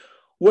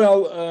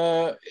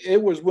 Well, it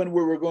was when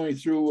we were going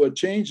through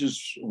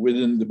changes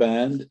within the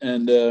band,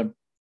 and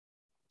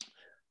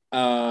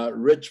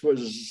Rich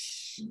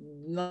was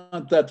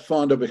not that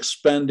fond of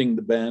expanding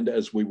the band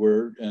as we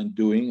were and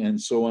doing and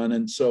so on.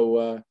 And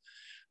so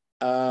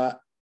our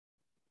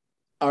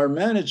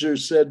manager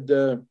said,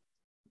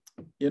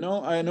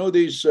 I know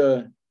these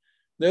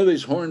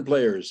horn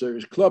players.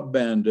 There's club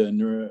band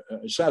in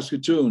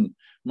Saskatoon.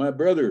 My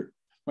brother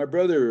my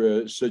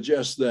brother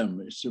suggests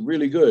them. It's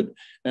really good.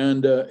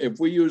 And if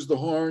we use the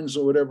horns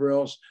or whatever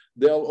else,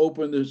 they'll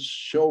open the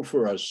show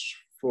for us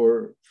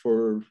for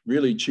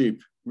really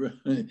cheap,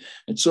 and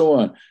so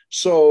on.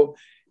 So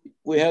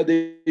we had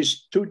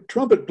these two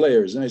trumpet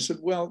players, and I said,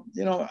 well,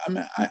 you know,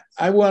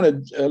 I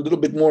wanted a little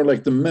bit more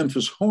like the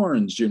Memphis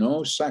Horns, you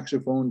know,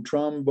 saxophone,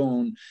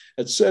 trombone,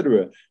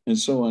 etc., and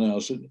so on. I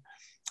said,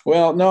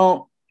 well,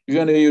 no, you're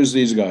going to use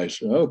these guys.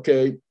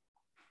 Okay.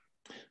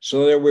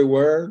 So there we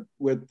were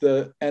with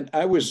and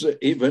I was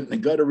even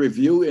got a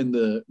review in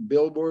the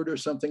Billboard or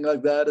something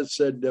like that. It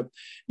said,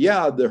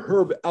 yeah, the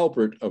Herb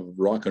Alpert of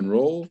rock and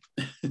roll.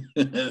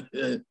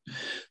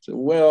 So,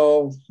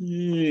 well,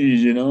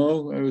 geez, you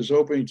know, I was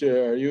hoping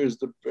to use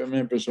the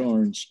Memphis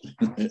Horns.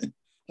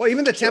 Well,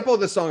 even the tempo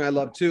of the song I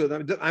love too.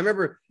 I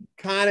remember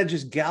kind of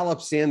just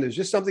gallops in. There's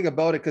just something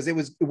about it because it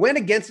went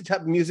against the type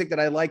of music that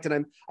I liked,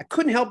 and I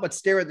couldn't help but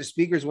stare at the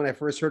speakers when I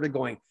first heard it,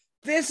 going,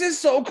 "This is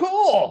so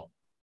cool."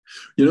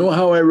 You know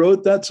how I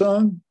wrote that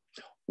song?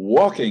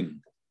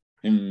 Walking.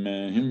 And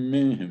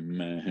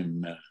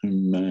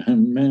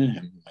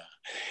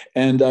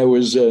I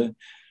was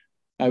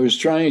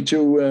trying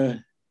to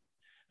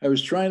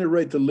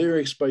write the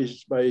lyrics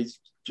by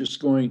just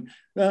going,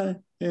 and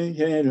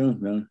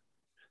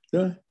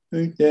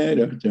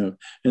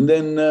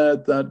then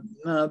thought,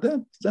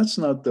 no, that's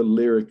not the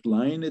lyric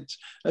line.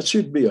 That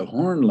should be a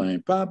horn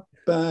line.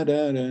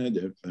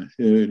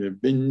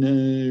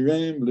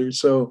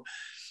 So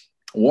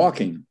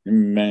walking.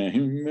 Yeah.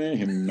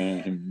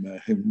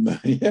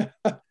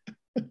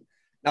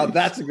 Now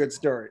that's a good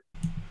story.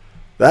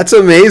 That's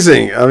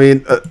amazing. I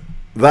mean,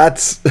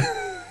 that's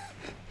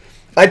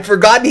I'd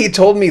forgotten he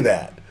told me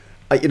that.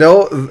 You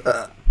know,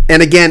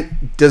 and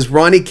again, does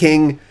Ronnie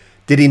King,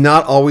 did he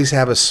not always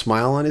have a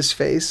smile on his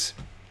face?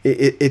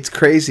 It's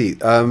crazy.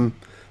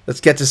 Let's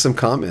get to some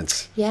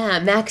comments. Yeah,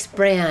 Max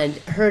Brand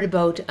heard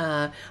about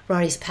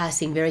Ronnie's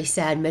passing. Very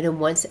sad. Met him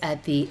once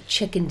at the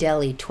Chicken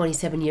Deli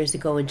 27 years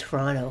ago in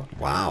Toronto.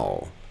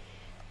 Wow.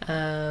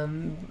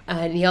 And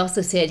he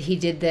also said he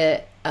did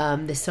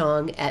the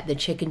song at the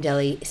Chicken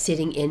Deli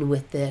sitting in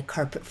with the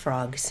carpet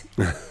frogs.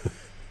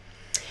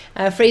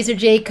 Fraser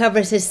J.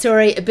 Cover says,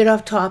 sorry, a bit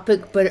off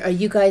topic, but are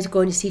you guys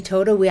going to see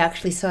Toto? We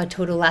actually saw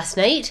Toto last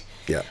night.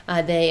 Yeah.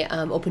 They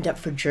opened up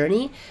for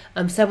Journey.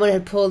 Someone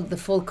had pulled the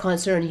full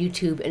concert on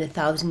YouTube in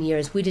 1,000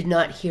 years. We did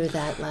not hear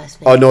that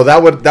last night. Oh no,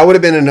 that would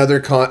have been another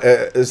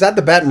is that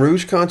the Baton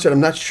Rouge concert? I'm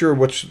not sure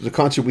which the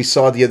concert we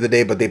saw the other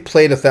day, but they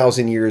played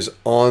 1,000 Years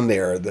on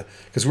there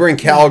because we're in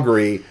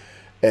Calgary.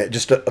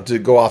 Just to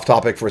go off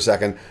topic for a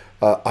second,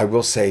 I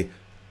will say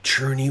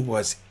Journey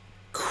was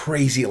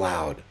crazy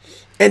loud.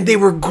 And they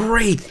were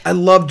great. I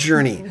love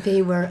Journey.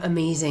 They were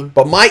amazing.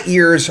 But my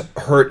ears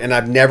hurt, and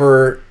I've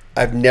never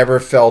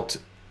felt.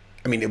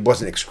 I mean, it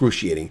wasn't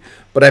excruciating,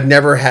 but I've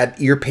never had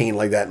ear pain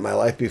like that in my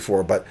life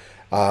before. But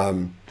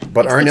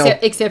Arnell,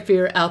 except for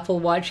your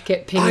Apple Watch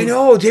kept pinging. I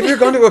know. Have you ever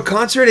gone to a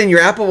concert and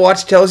your Apple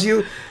Watch tells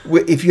you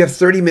if you have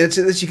 30 minutes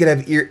of this, you could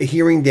have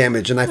hearing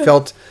damage? And I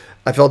felt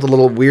a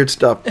little weird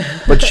stuff.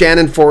 But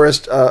Shannon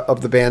Forrest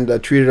of the band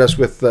treated us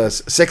with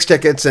 6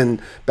 tickets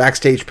and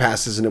backstage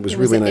passes, and it was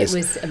really nice. It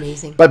was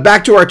amazing. But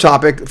back to our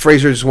topic,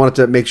 Fraser just wanted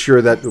to make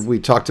sure that we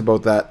talked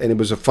about that, and it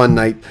was a fun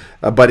night.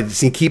 But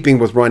it's in keeping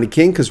with Ronnie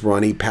King because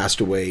Ronnie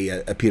passed away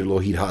at Peter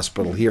Lougheed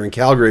Hospital here in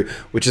Calgary,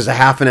 which is a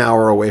half an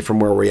hour away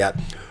from where we're at.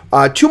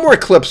 2 more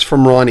clips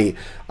from Ronnie.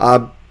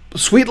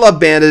 Sweet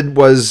Love Banded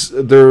was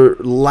their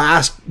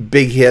last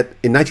big hit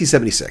in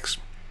 1976.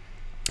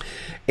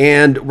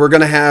 And we're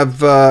going to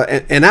have,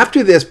 and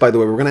after this, by the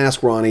way, we're going to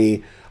ask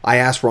Ronnie, I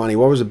asked Ronnie,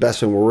 what was the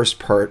best and worst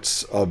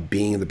parts of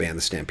being in the band,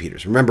 the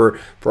Stampeders? Remember,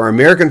 for our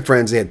American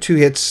friends, they had 2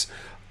 hits,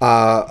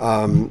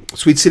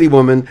 Sweet City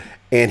Woman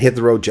and Hit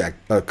the Road Jack,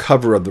 a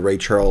cover of the Ray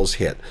Charles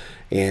hit.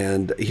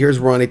 And here's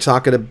Ronnie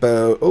talking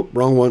about, oh,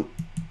 wrong one.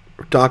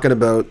 We're talking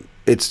about,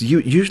 it's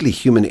usually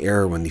human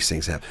error when these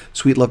things happen.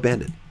 Sweet Love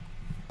Bandit.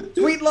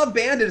 Sweet Love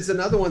Bandit is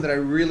another one that I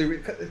really,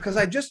 because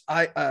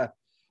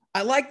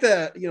I like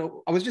the, you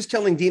know, I was just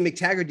telling Dean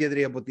McTaggart the other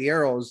day about the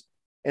Arrows,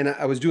 and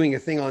I was doing a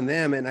thing on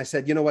them, and I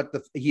said, you know what,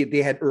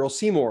 they had Earl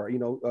Seymour, you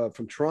know,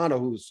 from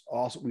Toronto,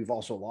 we've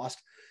also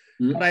lost.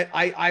 Mm-hmm. But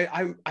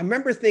I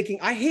remember thinking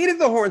I hated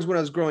the horns when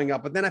I was growing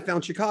up, but then I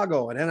found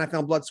Chicago, and then I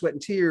found Blood, Sweat,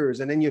 and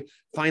Tears, and then you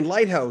find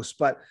Lighthouse.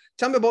 But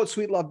tell me about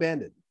Sweet Love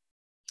Bandit.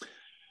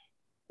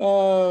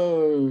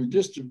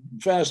 Just a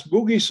fast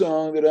boogie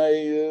song that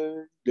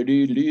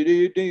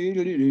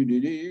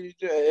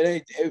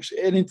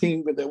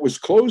anything that was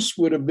close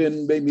would have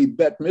been maybe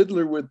Bette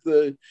Midler with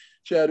the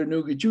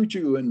Chattanooga Choo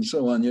Choo and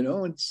so on. You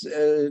know, it's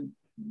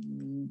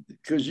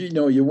because you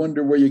know you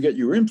wonder where you get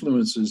your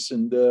influences,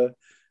 and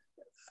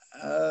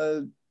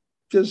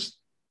just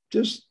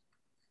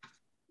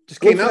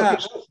came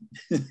out.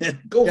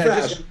 Go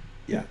fast.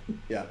 Yeah.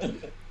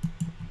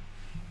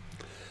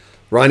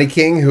 Ronnie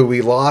King, who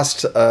we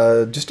lost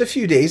just a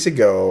few days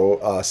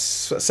ago,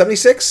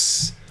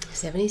 76.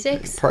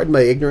 76. Pardon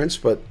my ignorance,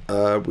 but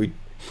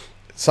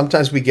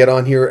sometimes we get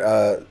on here,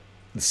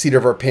 the seat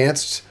of our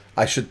pants.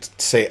 I should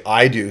say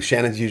I do.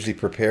 Shannon's usually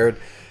prepared,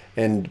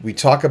 and we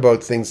talk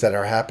about things that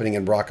are happening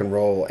in rock and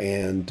roll,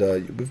 and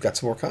we've got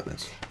some more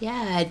comments.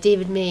 Yeah,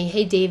 David May.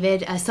 Hey,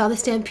 David. I saw the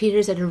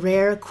Stampeders at a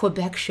rare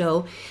Quebec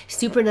show.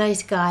 Super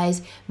nice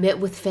guys. Met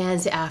with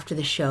fans after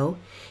the show.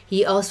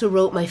 He also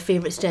wrote my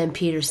favorite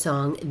Stampeders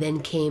song, Then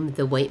Came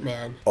the White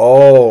Man.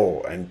 Oh,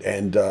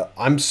 and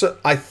I'm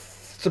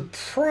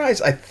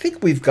surprised. I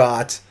think we've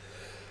got,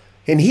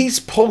 and he's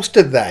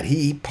posted that.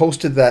 He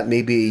posted that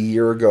maybe a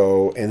year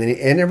ago, and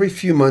every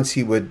few months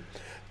he would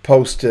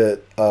post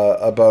it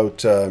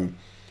about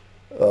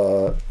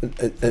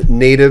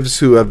natives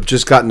who have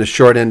just gotten the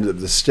short end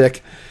of the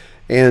stick.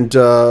 And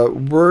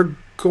we're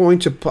going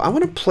to, I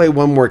want to play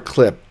one more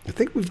clip. I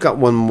think we've got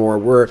one more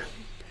where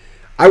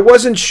I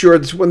wasn't sure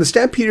when the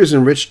Stampeders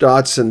and Rich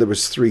Dotson, there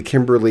was three,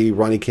 Kimberly,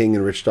 Ronnie King,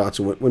 and Rich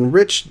Dotson. When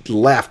Rich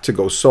left to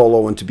go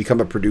solo and to become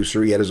a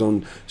producer, he had his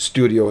own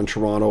studio in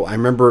Toronto. I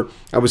remember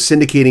I was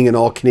syndicating an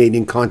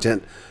all-Canadian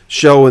content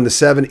show in the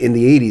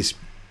 80s.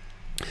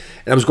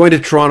 And I was going to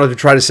Toronto to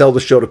try to sell the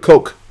show to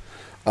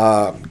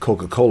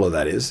Coca-Cola,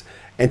 that is,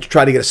 and to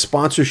try to get a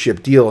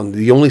sponsorship deal. And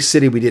the only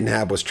city we didn't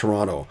have was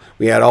Toronto.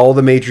 We had all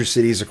the major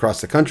cities across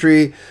the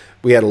country.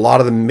 We had a lot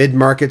of the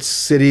mid-market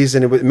cities,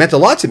 and it meant a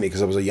lot to me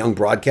because I was a young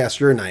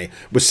broadcaster, and I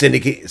was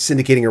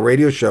syndicating a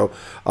radio show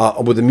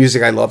with the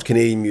music I loved,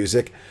 Canadian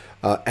music,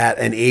 at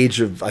an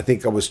age of, I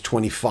think I was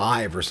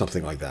 25 or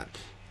something like that.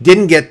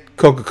 Didn't get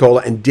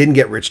Coca-Cola and didn't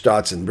get Rich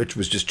Dotson. Rich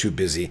was just too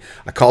busy.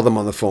 I called him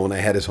on the phone. I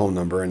had his home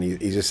number, and he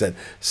just said,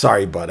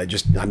 "Sorry, bud.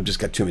 I'm just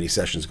got too many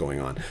sessions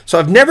going on." So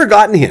I've never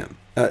gotten him.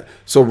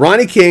 So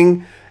Ronnie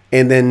King,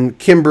 and then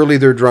Kimberly,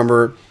 their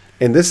drummer,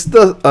 and this is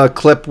the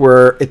clip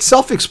where it's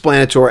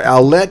self-explanatory.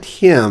 I'll let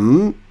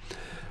him.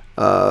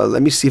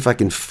 Let me see if I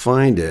can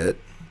find it.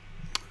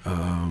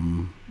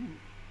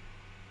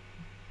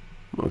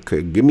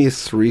 Okay, give me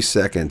 3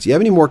 seconds. Do you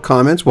have any more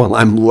comments while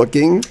I'm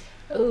looking?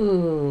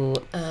 Ooh,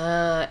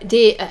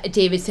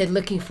 David said,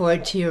 looking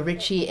forward to your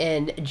Richie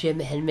and Jim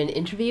Henman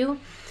interview.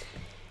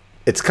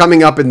 It's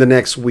coming up in the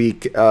next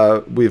week.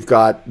 We've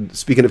got,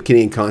 speaking of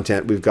Canadian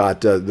content, we've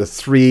got the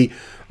three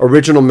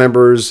original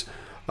members.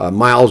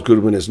 Miles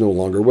Goodwin is no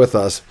longer with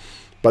us,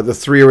 but the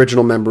three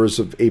original members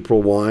of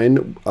April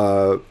Wine,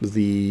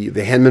 the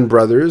Henman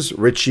brothers,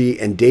 Richie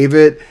and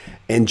David,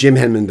 and Jim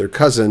Henman, their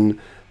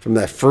cousin, from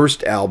that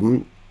first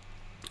album.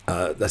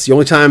 That's the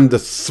only time the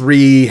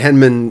three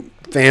Henman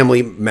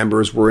family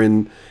members were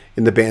in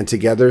the band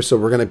together. So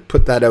we're going to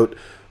put that out.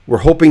 We're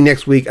hoping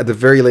next week, at the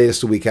very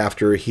latest, a week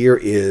after. Here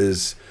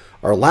is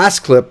our last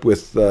clip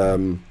with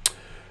Ronnie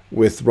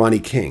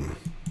King.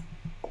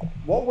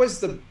 What's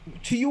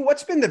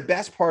been the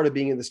best part of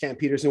being in the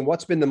Stampeders, and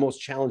what's been the most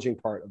challenging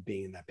part of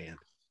being in that band?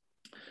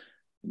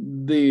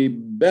 The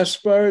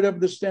best part of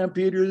the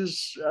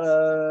Stampeders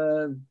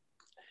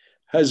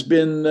has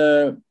been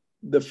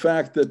the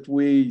fact that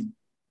we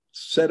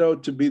set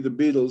out to be the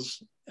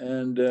Beatles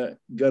and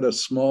got a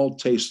small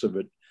taste of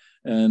it.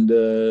 And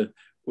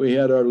we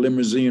had our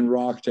limousine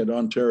rocked at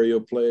Ontario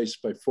Place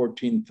by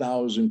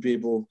 14,000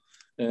 people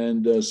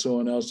and so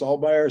on else, all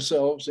by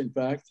ourselves, in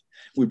fact.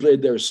 We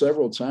played there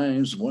several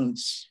times,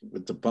 once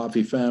with the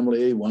Poppy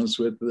family, once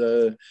with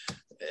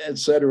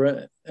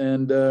etc.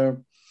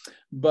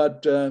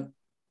 But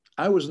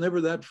I was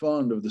never that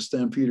fond of the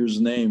Stampeders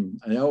name.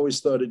 I always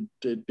thought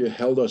it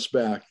held us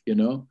back, you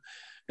know.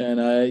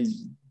 And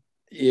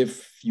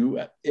if you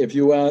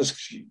ask,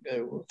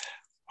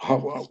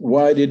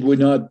 why did we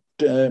not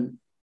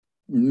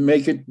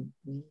make it,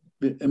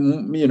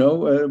 you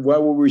know, why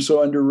were we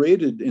so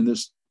underrated in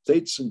the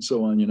States and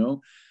so on, you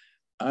know?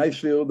 I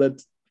feel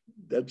that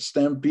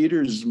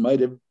Stampeders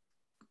might have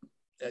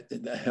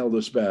held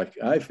us back.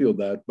 I feel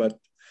that, but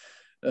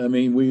I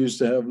mean, we used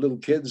to have little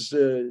kids,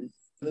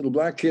 little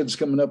black kids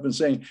coming up and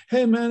saying,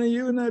 "Hey man, are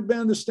you in that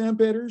band, the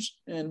Stampeders?"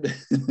 And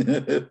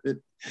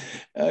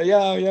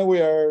yeah, we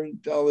are,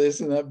 all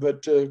this and that.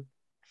 But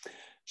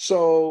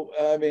so,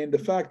 I mean, the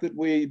fact that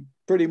we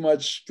pretty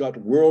much got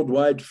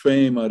worldwide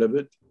fame out of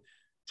it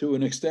to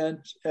an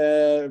extent,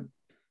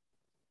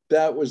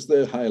 that was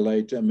the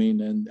highlight. I mean,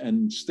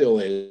 and still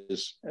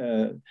is,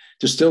 to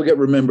still get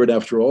remembered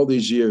after all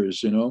these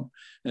years, you know,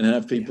 and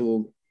have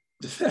people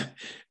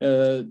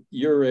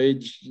your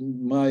age,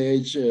 my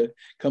age,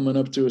 coming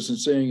up to us and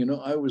saying, you know,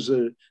 I was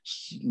a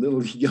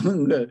little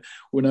young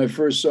when I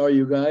first saw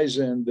you guys,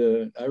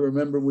 and I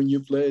remember when you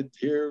played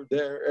here,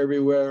 there,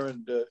 everywhere,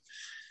 and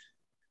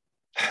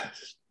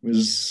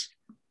was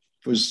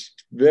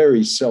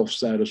very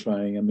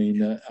self-satisfying. I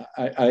mean,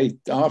 I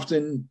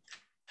often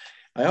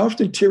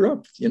tear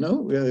up, you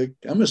know.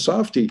 I'm a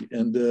softie,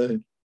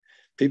 and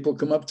people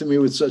come up to me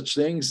with such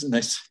things, and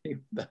I say,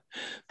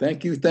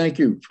 thank you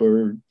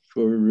for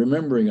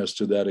remembering us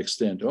to that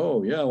extent.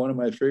 Oh yeah, one of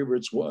my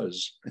favorites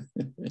was.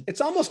 It's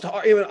almost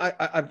hard. You know,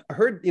 I've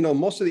heard, you know,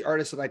 most of the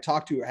artists that I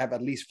talk to have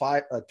at least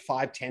 5,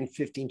 10,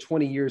 15,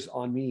 20 years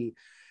on me.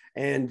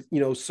 And, you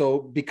know, so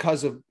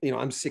because of, you know,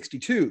 I'm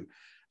 62,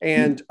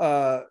 and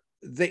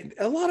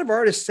a lot of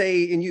artists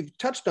say, and you've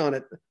touched on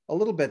it a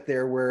little bit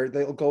there, where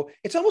they'll go,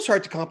 it's almost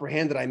hard to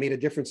comprehend that I made a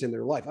difference in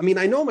their life. I mean,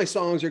 I know my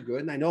songs are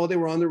good and I know they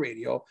were on the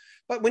radio,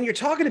 but when you're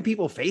talking to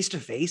people face to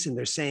face and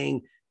they're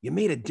saying, you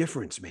made a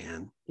difference,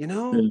 man, you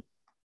know?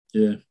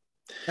 Yeah,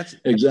 that's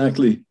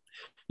exactly.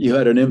 You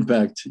had an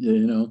impact,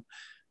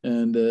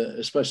 and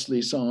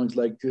especially songs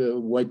like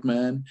White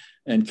Man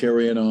and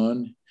Carrying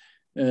On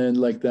and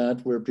like that,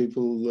 where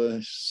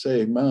people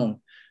say, wow,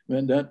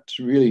 man, that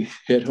really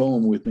hit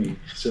home with me.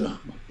 So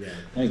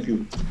thank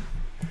you.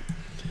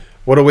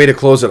 What a way to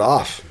close it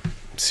off.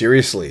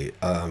 Seriously.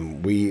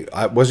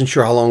 I wasn't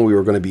sure how long we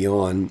were going to be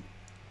on,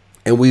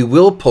 and we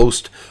will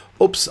post,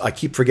 I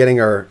keep forgetting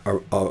our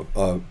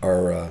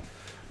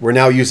we're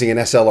now using an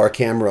SLR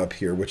camera up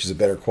here, which is a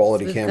better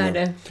quality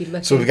camera.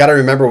 So we've got to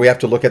remember we have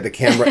to look at the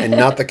camera and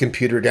not the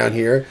computer down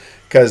here,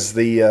 because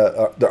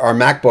our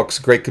MacBook's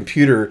a great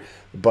computer,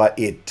 but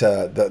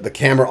the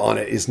camera on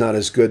it is not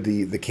as good.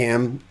 The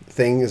cam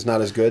thing is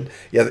not as good.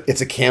 Yeah, it's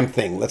a cam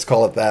thing. Let's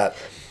call it that.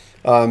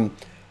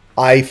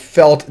 I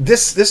felt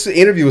this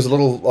interview was a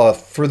little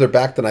further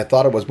back than I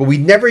thought it was, but we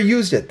never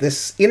used it.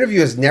 This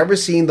interview has never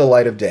seen the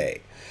light of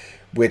day,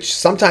 which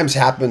sometimes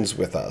happens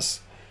with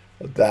us,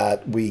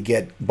 that we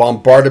get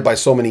bombarded by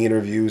so many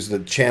interviews. The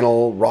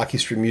channel Rocky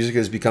Street Music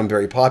has become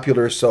very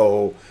popular,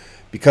 so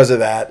because of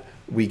that,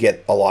 we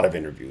get a lot of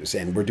interviews,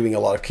 and we're doing a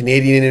lot of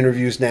Canadian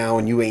interviews now,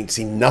 and you ain't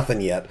seen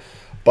nothing yet.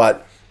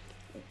 But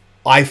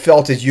I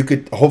felt, as you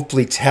could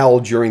hopefully tell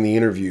during the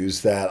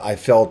interviews, that I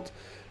felt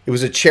it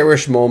was a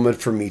cherished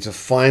moment for me to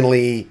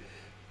finally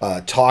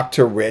talk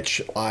to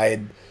Rich.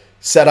 I'd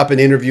set up an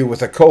interview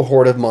with a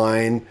cohort of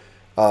mine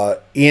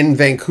in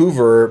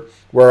Vancouver,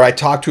 where I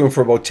talked to him for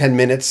about 10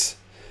 minutes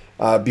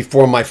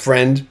before my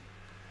friend,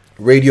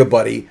 radio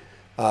buddy,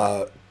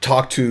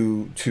 talked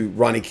to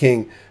Ronnie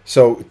King.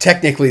 So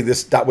technically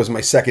that was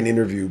my second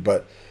interview,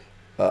 but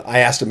I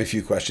asked him a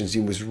few questions. He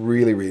was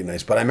really, really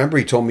nice. But I remember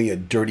he told me a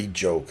dirty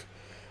joke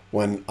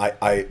when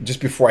I just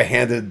before I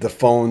handed the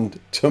phone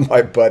to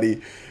my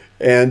buddy,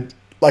 and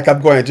like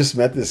I just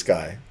met this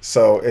guy.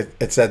 So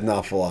it said an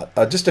awful lot.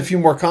 Just a few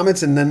more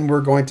comments, and then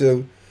we're going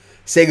to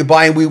say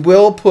goodbye. And we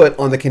will put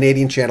on the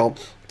Canadian channel,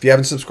 if you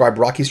haven't subscribed,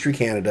 Rocky Street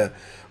Canada,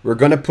 we're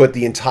going to put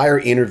the entire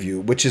interview,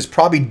 which is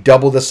probably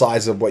double the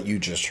size of what you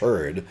just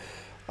heard,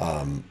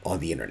 on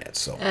the internet.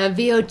 So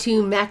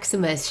VO2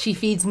 Maximus, she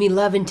feeds me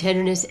love and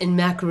tenderness and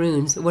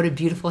macaroons. What a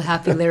beautiful,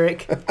 happy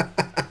lyric.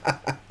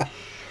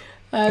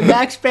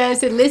 Max Brown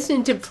said,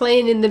 listen to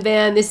Playing in the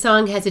Band. This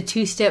song has a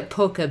two-step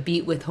polka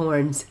beat with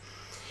horns.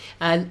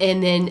 And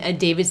then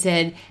David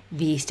said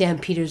the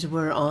Stampeders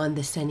were on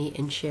the Sonny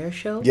and Cher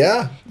show.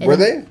 Yeah, and were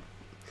they?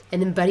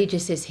 And then Buddy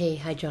just says, hey,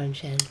 hi, John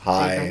Shan.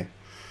 Hi.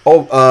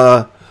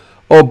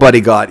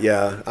 Buddy got,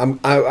 yeah.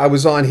 I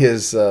was on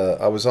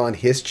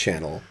his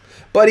channel.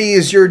 Buddy,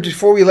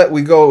 before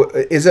we go,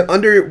 is it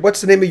under,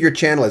 what's the name of your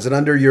channel? Is it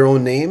under your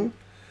own name?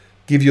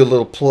 Give you a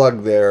little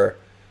plug there.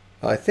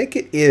 I think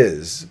it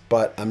is,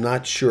 but I'm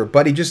not sure.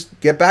 Buddy, just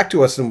get back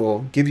to us and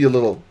we'll give you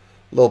a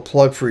little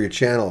plug for your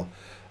channel.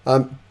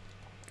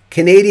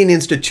 Canadian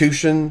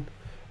institution,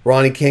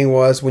 Ronnie King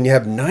was, when you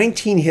have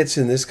 19 hits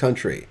in this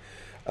country,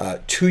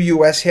 2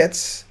 U.S.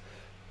 hits,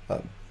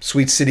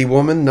 Sweet City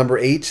Woman, number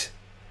 8,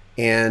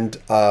 and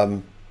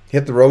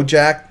Hit the Road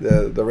Jack,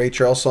 the Ray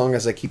Charles song,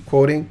 as I keep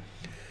quoting.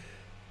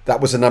 That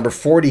was a number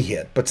 40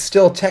 hit, but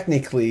still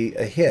technically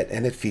a hit,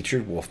 and it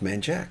featured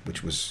Wolfman Jack,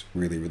 which was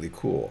really, really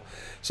cool.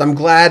 So I'm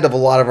glad of a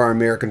lot of our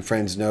American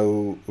friends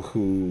know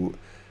who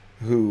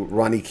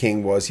Ronnie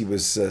King was. He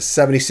was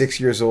 76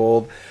 years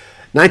old,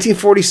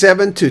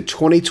 1947 to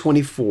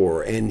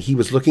 2024, and he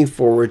was looking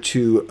forward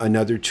to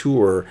another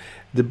tour.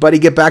 Did Buddy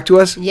get back to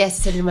us? Yes,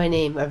 said in my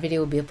name. Our video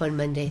will be up on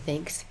Monday.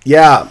 Thanks.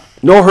 Yeah,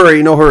 no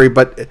hurry,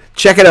 but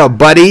check it out,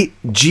 Buddy.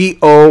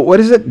 What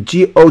is it?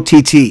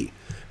 GOTT.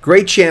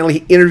 Great channel.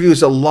 He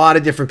interviews a lot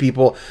of different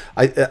people.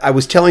 I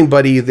was telling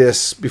Buddy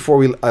this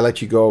before I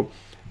let you go,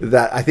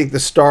 that I think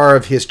the star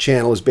of his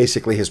channel is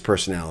basically his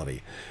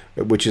personality,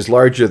 which is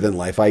larger than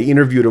life. I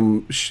interviewed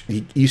him.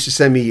 He used to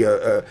send me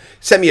a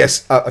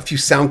few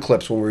sound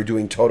clips when we were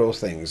doing Toto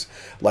things,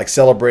 like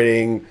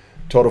celebrating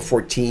Toto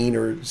 14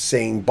 or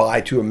saying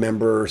bye to a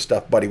member or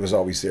stuff. Buddy was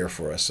always there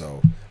for us.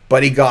 So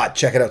Buddy got,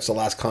 check it out. It's the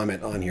last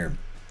comment on here.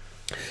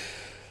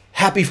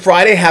 Happy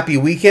Friday. Happy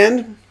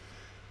weekend.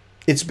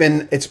 It's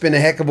been a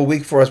heck of a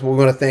week for us, but we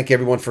want to thank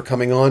everyone for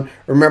coming on.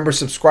 Remember,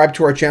 subscribe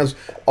to our channels.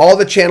 All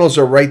the channels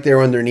are right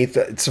there underneath.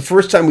 It's the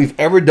first time we've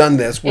ever done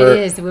this,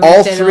 where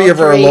all three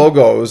of our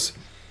logos,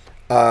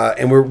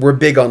 and we're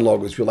big on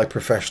logos. We like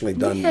professionally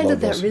done logos. You handled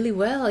that really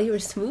well. You were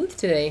smooth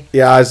today.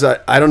 Yeah,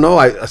 I don't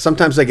know.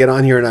 Sometimes I get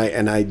on here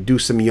and I do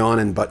some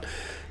yawning, but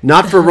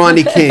not for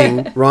Ronnie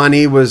King.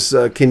 Ronnie was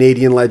a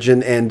Canadian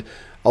legend, and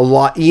a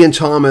lot. Ian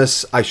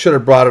Thomas, I should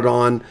have brought it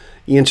on.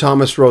 Ian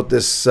Thomas wrote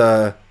this.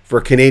 For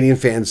Canadian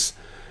fans,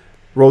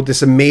 wrote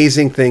this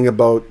amazing thing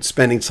about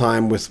spending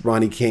time with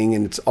Ronnie King,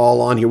 and it's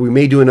all on here. We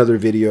may do another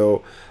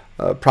video,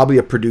 probably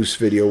a produced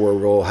video, where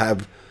we'll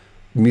have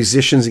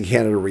musicians in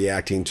Canada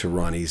reacting to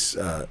Ronnie's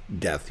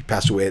death. He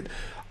passed away at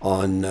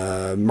on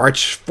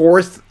March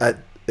 4th.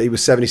 He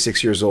was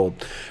 76 years old.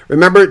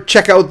 Remember,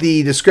 check out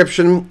the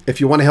description if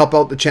you want to help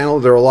out the channel.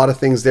 There are a lot of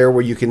things there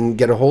where you can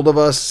get a hold of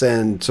us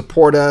and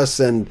support us.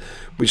 And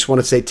we just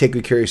want to say take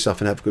good care of yourself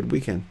and have a good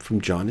weekend.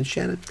 From John and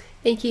Shannon.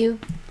 Thank you.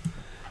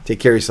 Take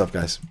care of yourself,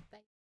 guys.